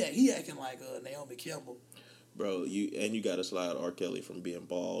 Now he acting like Naomi Campbell. Bro, you got to slide R. Kelly from being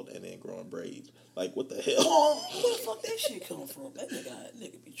bald and then growing braids. Like, what the hell? Where the fuck that shit come from? That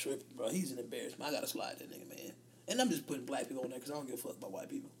nigga be tripping, bro. He's an embarrassment. I got to slide that nigga, man. And I'm just putting black people on there because I don't give a fuck about white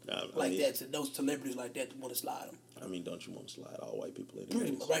people. Those celebrities like that want to slide them. I mean, don't you want to slide all white people in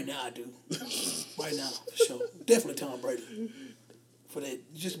there? Right now I do. Right now, for sure. Definitely Tom Brady. For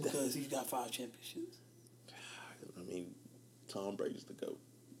that, just because he's got 5 championships. I mean, Tom Brady's the GOAT.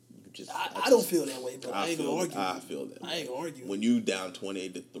 I don't feel that way, but I ain't gonna argue. I feel that. I ain't gonna argue. When you down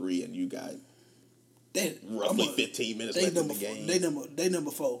 28-3 and you got roughly 15 minutes left in the game. They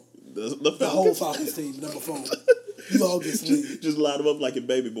number 4. The whole Falcons team, number 4. You all get sleep. Just line them up like a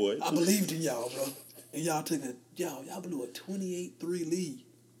baby boy. I believed in y'all, bro. And y'all blew a 28-3 lead.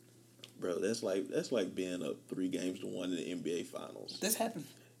 Bro, that's like being up 3 games to 1 in the NBA Finals. That's happened.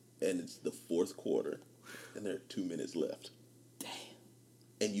 And it's the 4th quarter, and there are 2 minutes left. Damn.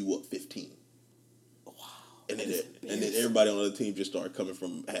 And you up 15. Wow. And then everybody on the team just started coming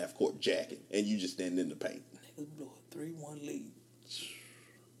from half court jacking, and you just standing in the paint. Niggas blew a 3-1 lead.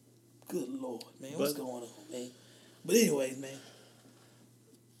 Good Lord, man. What's going on, man? But anyways, man.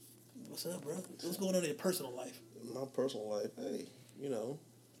 What's up, bro? What's going on in your personal life? My personal life, hey,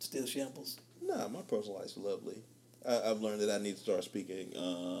 Still shambles? Nah, my personal life's lovely. I've learned that I need to start speaking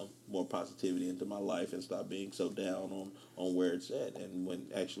more positivity into my life and stop being so down on where it's at, and when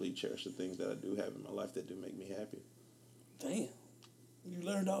actually cherish the things that I do have in my life that do make me happy. Damn. You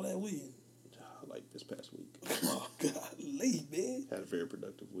learned all that weed? Like this past week. Oh, golly, man. Had a very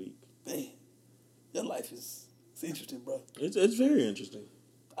productive week. Man, your life is interesting, bro. It's very interesting.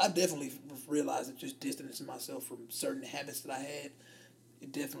 I definitely realized that just distancing myself from certain habits that I had,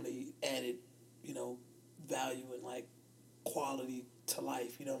 it definitely added, value and like quality to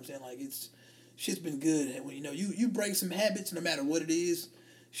life. You know what I'm saying? Like shit's been good. And when you break some habits, no matter what it is,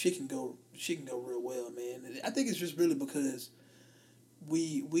 shit can go real well, man. And I think it's just really because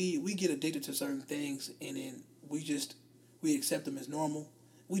we get addicted to certain things and then we accept them as normal.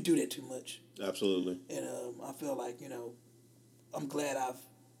 We do that too much. Absolutely. And I feel like, I'm glad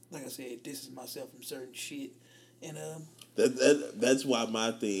like I said, distanced myself from certain shit. And that's why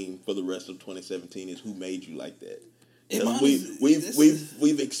my theme for the rest of 2017 is who made you like that.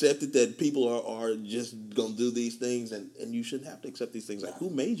 We've accepted that people are just gonna do these things, and you shouldn't have to accept these things. Like, who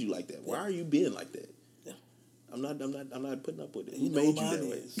made you like that? Why are you being like that? Yeah. I'm not putting up with it. Who made you that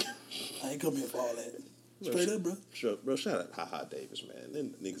way? I ain't coming here for all that. Straight up, bro. Sure, bro. Shout out HaHa Davis, man.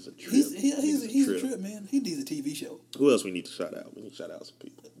 Them niggas a trip. He's a trip, man. He needs a TV show. Who else we need to shout out? We need to shout out some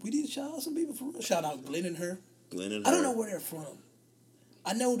people. We need to shout out some people for real. Shout out Glenn and her. I don't know where they're from.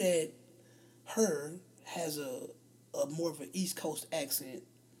 I know that her has a more of an East Coast accent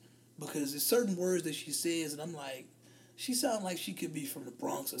because there's certain words that she says, and I'm like, she sounds like she could be from the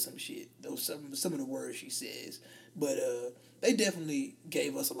Bronx or some shit. Those some of the words she says, but they definitely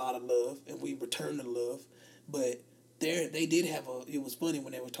gave us a lot of love, and we returned the love. But they did have it was funny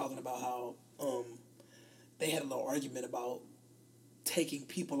when they were talking about how they had a little argument about taking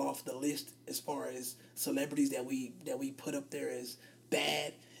people off the list as far as celebrities that we put up there as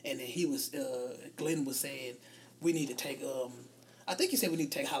bad, and then Glenn was saying we need to take I think he said we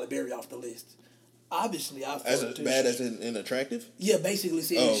need to take Halle Berry off the list. Obviously, I feel as bad as in attractive. Yeah, basically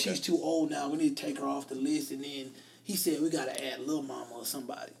saying she's too old now. We need to take her off the list, and then he said we got to add Lil Mama or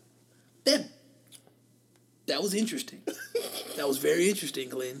somebody. That was interesting. That was very interesting,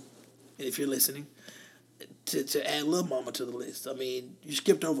 Glenn. And if you're listening, to add Lil Mama to the list. I mean, you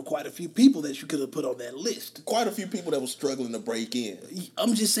skipped over quite a few people that you could have put on that list. Quite a few people that were struggling to break in.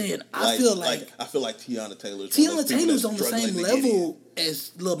 I'm just saying, I feel like Tiana Taylor's on the same level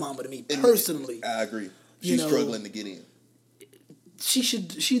as Lil Mama to me, personally. I agree. She's struggling to get in.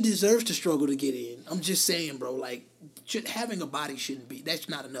 She deserves to struggle to get in. I'm just saying, bro. Like, having a body shouldn't be. That's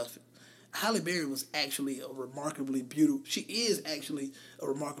not enough. Halle Berry was actually a remarkably beautiful. She is actually a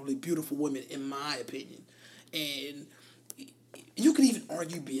remarkably beautiful woman, in my opinion. And you could even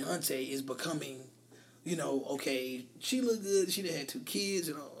argue Beyonce is becoming, okay, she looked good. She done had 2 kids,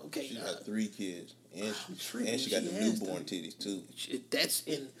 and okay, She got 3 kids, and she got the has newborn 3. titties too.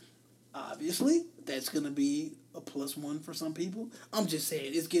 Obviously that's gonna be a +1 for some people. I'm just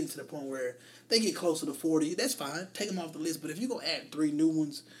saying it's getting to the point where they get closer to 40. That's fine. Take them off the list. But if you're gonna add 3 new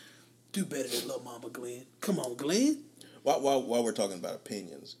ones, do better than Lil Mama Glenn. Come on, Glenn. While we're talking about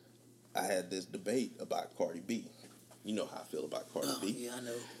opinions, I had this debate about Cardi B. You know how I feel about Cardi B. Yeah, I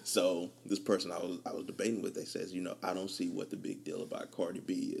know. So this person I was debating with, they says, I don't see what the big deal about Cardi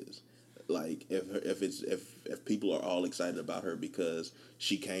B is. Like if people are all excited about her because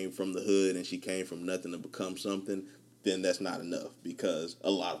she came from the hood and she came from nothing to become something, then that's not enough, because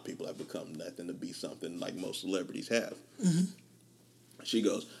a lot of people have become nothing to be something, like most celebrities have. Mm-hmm. She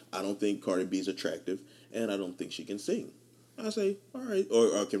goes, I don't think Cardi B's attractive, and I don't think she can sing. I say, all right,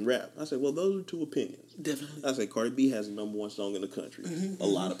 or can rap. I say, well, those are 2 opinions. Definitely. I say, Cardi B has the #1 song in the country. A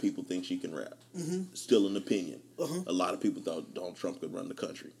lot of people think she can rap. Still an opinion. A lot of people thought Donald Trump could run the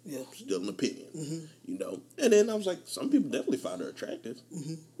country. Yeah. Still an opinion. And then I was like, some people definitely find her attractive.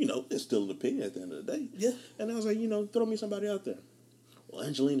 It's still an opinion at the end of the day. Yeah. And I was like, throw me somebody out there. Well,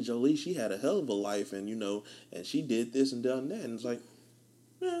 Angelina Jolie, she had a hell of a life, and and she did this and done that, and it's like,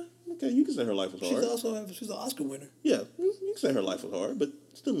 yeah, okay, you can say her life was hard. She's an Oscar winner. Yeah, you can say her life was hard, but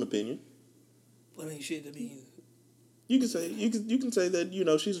still an opinion. I mean, shit. I mean, you can say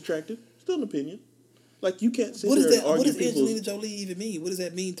that she's attractive. Still an opinion. Like, you can't sit what there is and that? argue What does people. Angelina Jolie even mean? What does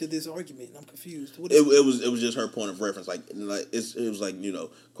that mean to this argument? I'm confused. It was just her point of reference. Like it was like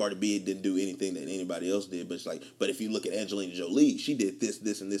Cardi B didn't do anything that anybody else did, but it's like, but if you look at Angelina Jolie, she did this, and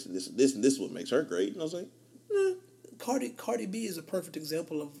this, and this, and this, and this is what makes her great. And I was like, Cardi B is a perfect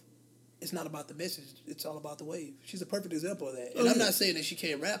example of. It's not about the message. It's all about the wave. She's a perfect example of that. And I'm not saying that she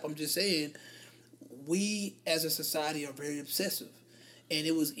can't rap. I'm just saying we as a society are very obsessive. And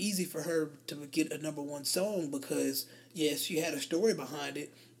it was easy for her to get a #1 song because, yes, she had a story behind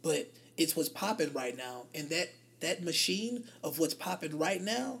it, but it's what's popping right now. And that machine of what's popping right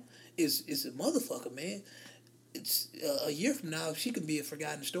now is a motherfucker, man. It's a year from now, she can be a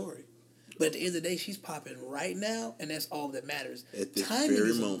forgotten story. But at the end of the day, she's popping right now, and that's all that matters. At this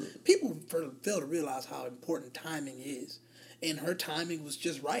very moment. People fail to realize how important timing is. And her timing was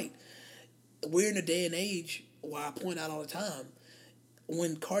just right. We're in a day and age, where I point out all the time,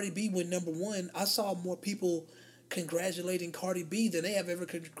 when Cardi B went #1, I saw more people congratulating Cardi B than they have ever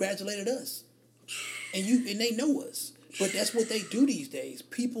congratulated us. And they know us. But that's what they do these days.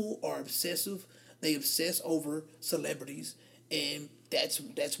 People are obsessive. They obsess over celebrities, and that's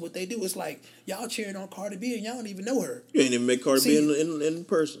what they do. It's like y'all cheering on Cardi B and y'all don't even know her. You ain't even met Cardi B in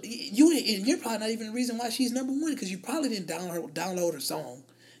person. You're probably not even the reason why she's #1, because you probably didn't download her song.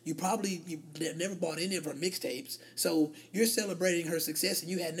 You never bought any of her mixtapes. So you're celebrating her success and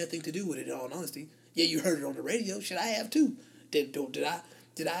you had nothing to do with it, in all honesty. Yeah, you heard it on the radio. Should I have too? Did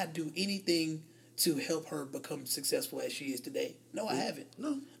I do anything to help her become successful as she is today? No, I haven't.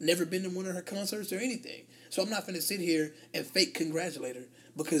 No. Never been to one of her concerts or anything. So I'm not going to sit here and fake congratulate her,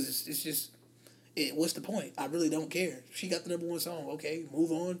 because it's just, what's the point? I really don't care. She got the #1 song. Okay,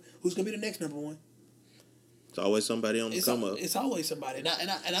 move on. Who's going to be the next #1? It's always somebody on the come up. It's always somebody.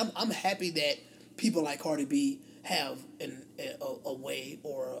 And I'm happy that people like Cardi B have a way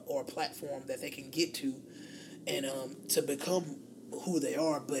or a platform that they can get to and to become who they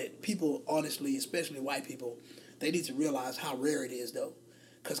are. But people, honestly, especially white people, they need to realize how rare it is, though.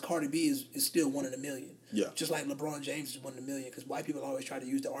 Because Cardi B is still 1 in a million. Yeah. Just like LeBron James is 1 in a million. Because white people always try to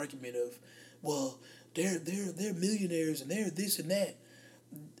use the argument of, well, they're millionaires and they're this and that.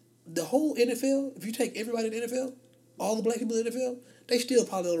 The whole NFL, if you take everybody in the NFL, all the black people in the NFL, they still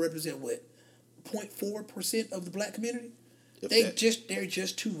probably don't represent what? 0.4% of the black community? They're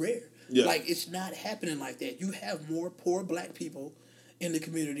just too rare. Yeah. Like, it's not happening like that. You have more poor black people in the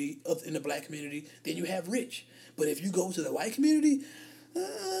community, in the black community, than you have rich. But if you go to the white community,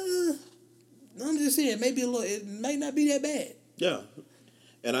 I'm just saying, it might not be that bad. Yeah.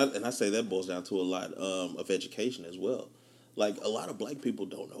 And I say that boils down to a lot of education as well. Like, a lot of black people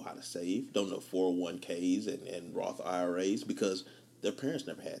don't know how to save, don't know 401ks and Roth IRAs, because their parents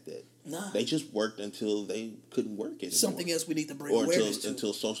never had that. Nah. They just worked until they couldn't work anymore. Something else we need to bring or awareness to.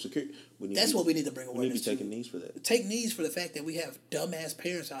 until Social Security. That's what we need to bring awareness to. We need to be taking knees for that. Take knees for the fact that we have dumbass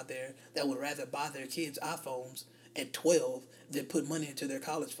parents out there that would rather buy their kids iPhones at 12 than put money into their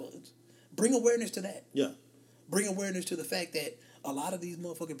college funds. Bring awareness to that. Yeah. Bring awareness to the fact that a lot of these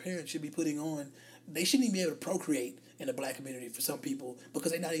motherfucking parents should be putting on. They shouldn't even be able to procreate in the black community for some people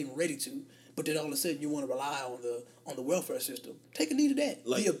because they're not even ready to. But then all of a sudden you want to rely on the welfare system. Take a knee to that.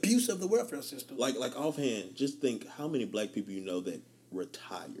 Like, the abuse of the welfare system. Like offhand, just think how many black people you know that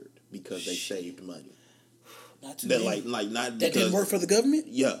retired because they saved money. Not too That many. like not That didn't work for the government?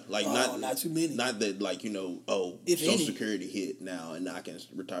 Yeah, like not too many. Not that If Social any. Security hit now and I can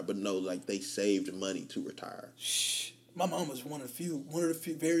retire, but no, like they saved money to retire. Shh. My mom was one of the few,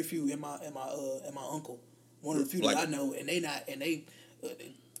 very few in my uncle. One of the few Like- that I know, and they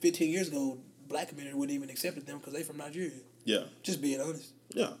 15 years ago, black community wouldn't even accepted them because they from Nigeria. Yeah, Just being honest.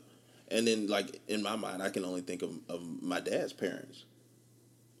 yeah. And then like in my mind, I can only think of my dad's parents.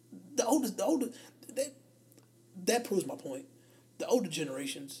 The older that proves my point. The older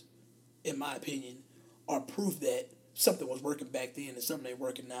generations, in my opinion, are proof that something was working back then and something ain't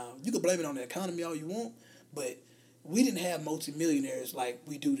working now. You can blame it on the economy all you want, but we didn't have multimillionaires like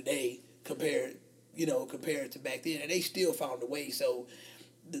we do today compared to back then, and they still found a way. So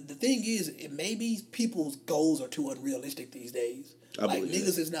the thing is, maybe people's goals are too unrealistic these days. I Like believe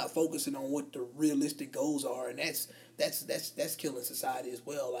niggas that. is not focusing on what the realistic goals are, and that's killing society as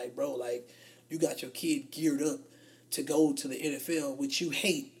well. Like, bro, like you got your kid geared up to go to the NFL, which you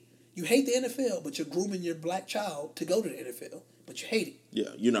hate. You hate the NFL, but you're grooming your black child to go to the NFL, but you hate it. Yeah,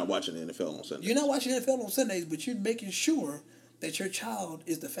 you're not watching the NFL on Sunday. You're not watching NFL on Sundays, but you're making sure that your child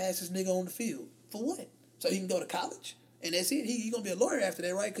is the fastest nigga on the field. For what? So he can go to college, and that's it. He gonna be a lawyer after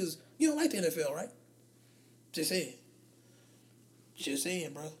that, right? Because you don't like the NFL, right? Just saying. Just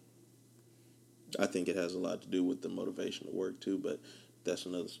saying, bro. I think it has a lot to do with the motivation to work too, but that's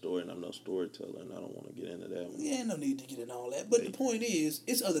another story, and I'm no storyteller, and I don't want to get into that one. Yeah, no need to get into all that. But the point is,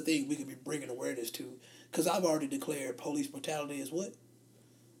 it's other things we could be bringing awareness to. Because I've already declared police brutality is what?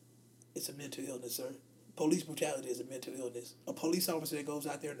 It's a mental illness, sir. Police brutality is a mental illness. A police officer that goes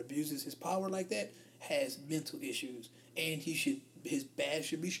out there and abuses his power like that has mental issues. And his badge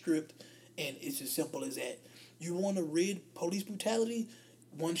should be stripped. And it's as simple as that. You want to rid police brutality,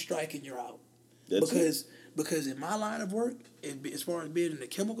 one strike and you're out. Because in my line of work, as far as being in the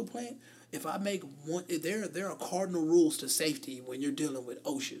chemical plant, if I make one, there are cardinal rules to safety when you're dealing with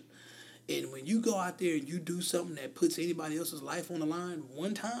OSHA. And when you go out there and you do something that puts anybody else's life on the line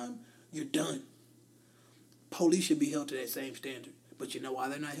one time, you're done. Police should be held to that same standard. But you know why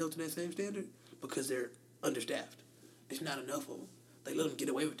they're not held to that same standard? Because they're understaffed. There's not enough of them. They let them get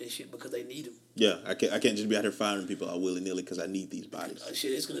away with that shit because they need them. Yeah, I can't just be out here firing people out willy nilly because I need these bodies.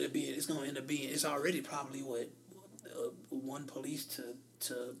 Shit, it's gonna end up being. It's already probably one police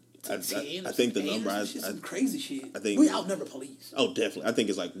to I 10. I think the 10 or number. some crazy shit. I think we outnumber police. Oh, definitely. I think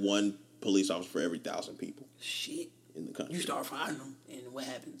it's like one police officer for every 1,000 people Shit. in the country. You start firing them, and what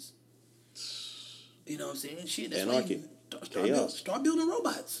happens? You know what I'm saying? Shit, that's Anarchy. why you Chaos. start building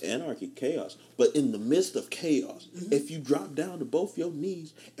robots. Anarchy, chaos. But in the midst of chaos, if you drop down to both your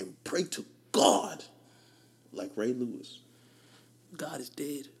knees and pray to God, like Ray Lewis, God is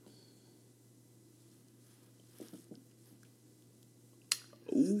dead.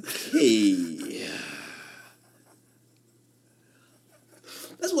 okay.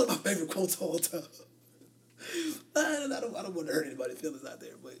 That's one of my favorite quotes of all time. I don't want to hurt anybody's feelings out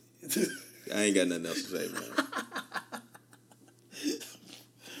there, but I ain't got nothing else to say, man.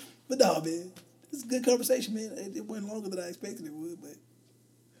 but no, man, it's a good conversation, man. It went longer than I expected it would, but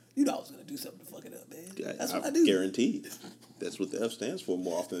you know I was gonna do something to fuck it up, man. That's what I do. Guaranteed. That's what the F stands for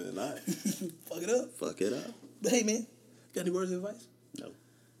more often than not. Fuck it up. Fuck it up. But hey, man, got any words of advice? No.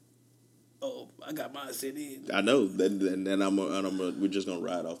 Oh, I got mine sent in. I know. Then we're just gonna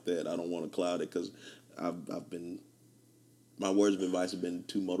ride off that. I don't want to cloud it because I've been. My words of advice have been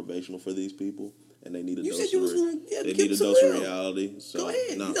too motivational for these people, and they need a You dose. said you was gonna they keep need a some dose of real. reality. So Go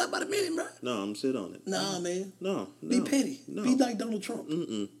ahead. No, You got about a minute, bro. no, I'm sit on it. Nah, man. No, Be petty. No. Be like Donald Trump.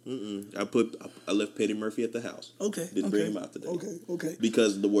 I left Petty Murphy at the house. Okay. Didn't bring him out today. Okay.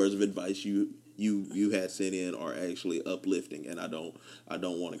 Because the words of advice you had sent in are actually uplifting, and I don't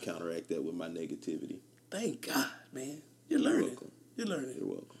want to counteract that with my negativity. Thank God, man. You're learning. welcome. You're learning. You're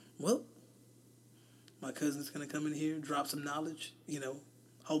welcome. Well, my cousin's going to come in here, drop some knowledge. You know,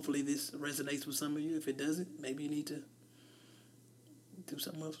 hopefully this resonates with some of you. If it doesn't, maybe you need to do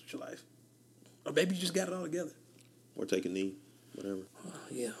something else with your life. Or maybe you just got it all together. Or take a knee, whatever.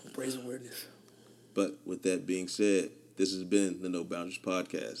 Yeah, praise awareness. But with that being said, this has been the No Boundaries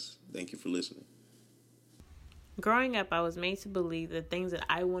Podcast. Thank you for listening. Growing up, I was made to believe that things that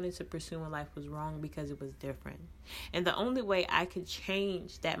I wanted to pursue in life was wrong because it was different. And the only way I could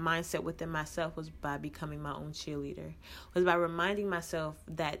change that mindset within myself was by becoming my own cheerleader, was by reminding myself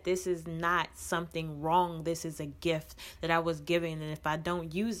that this is not something wrong. This is a gift that I was given. And if I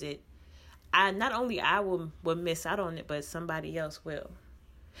don't use it, not only I will miss out on it, but somebody else will.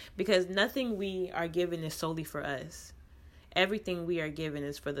 Because nothing we are given is solely for us. Everything we are given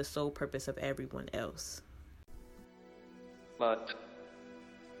is for the sole purpose of everyone else. But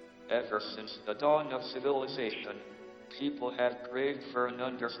ever since the dawn of civilization, people have craved for an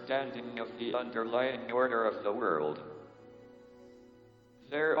understanding of the underlying order of the world.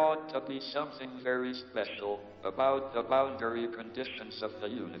 There ought to be something very special about the boundary conditions of the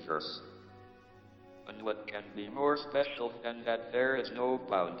universe. And what can be more special than that there is no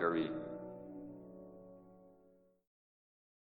boundary?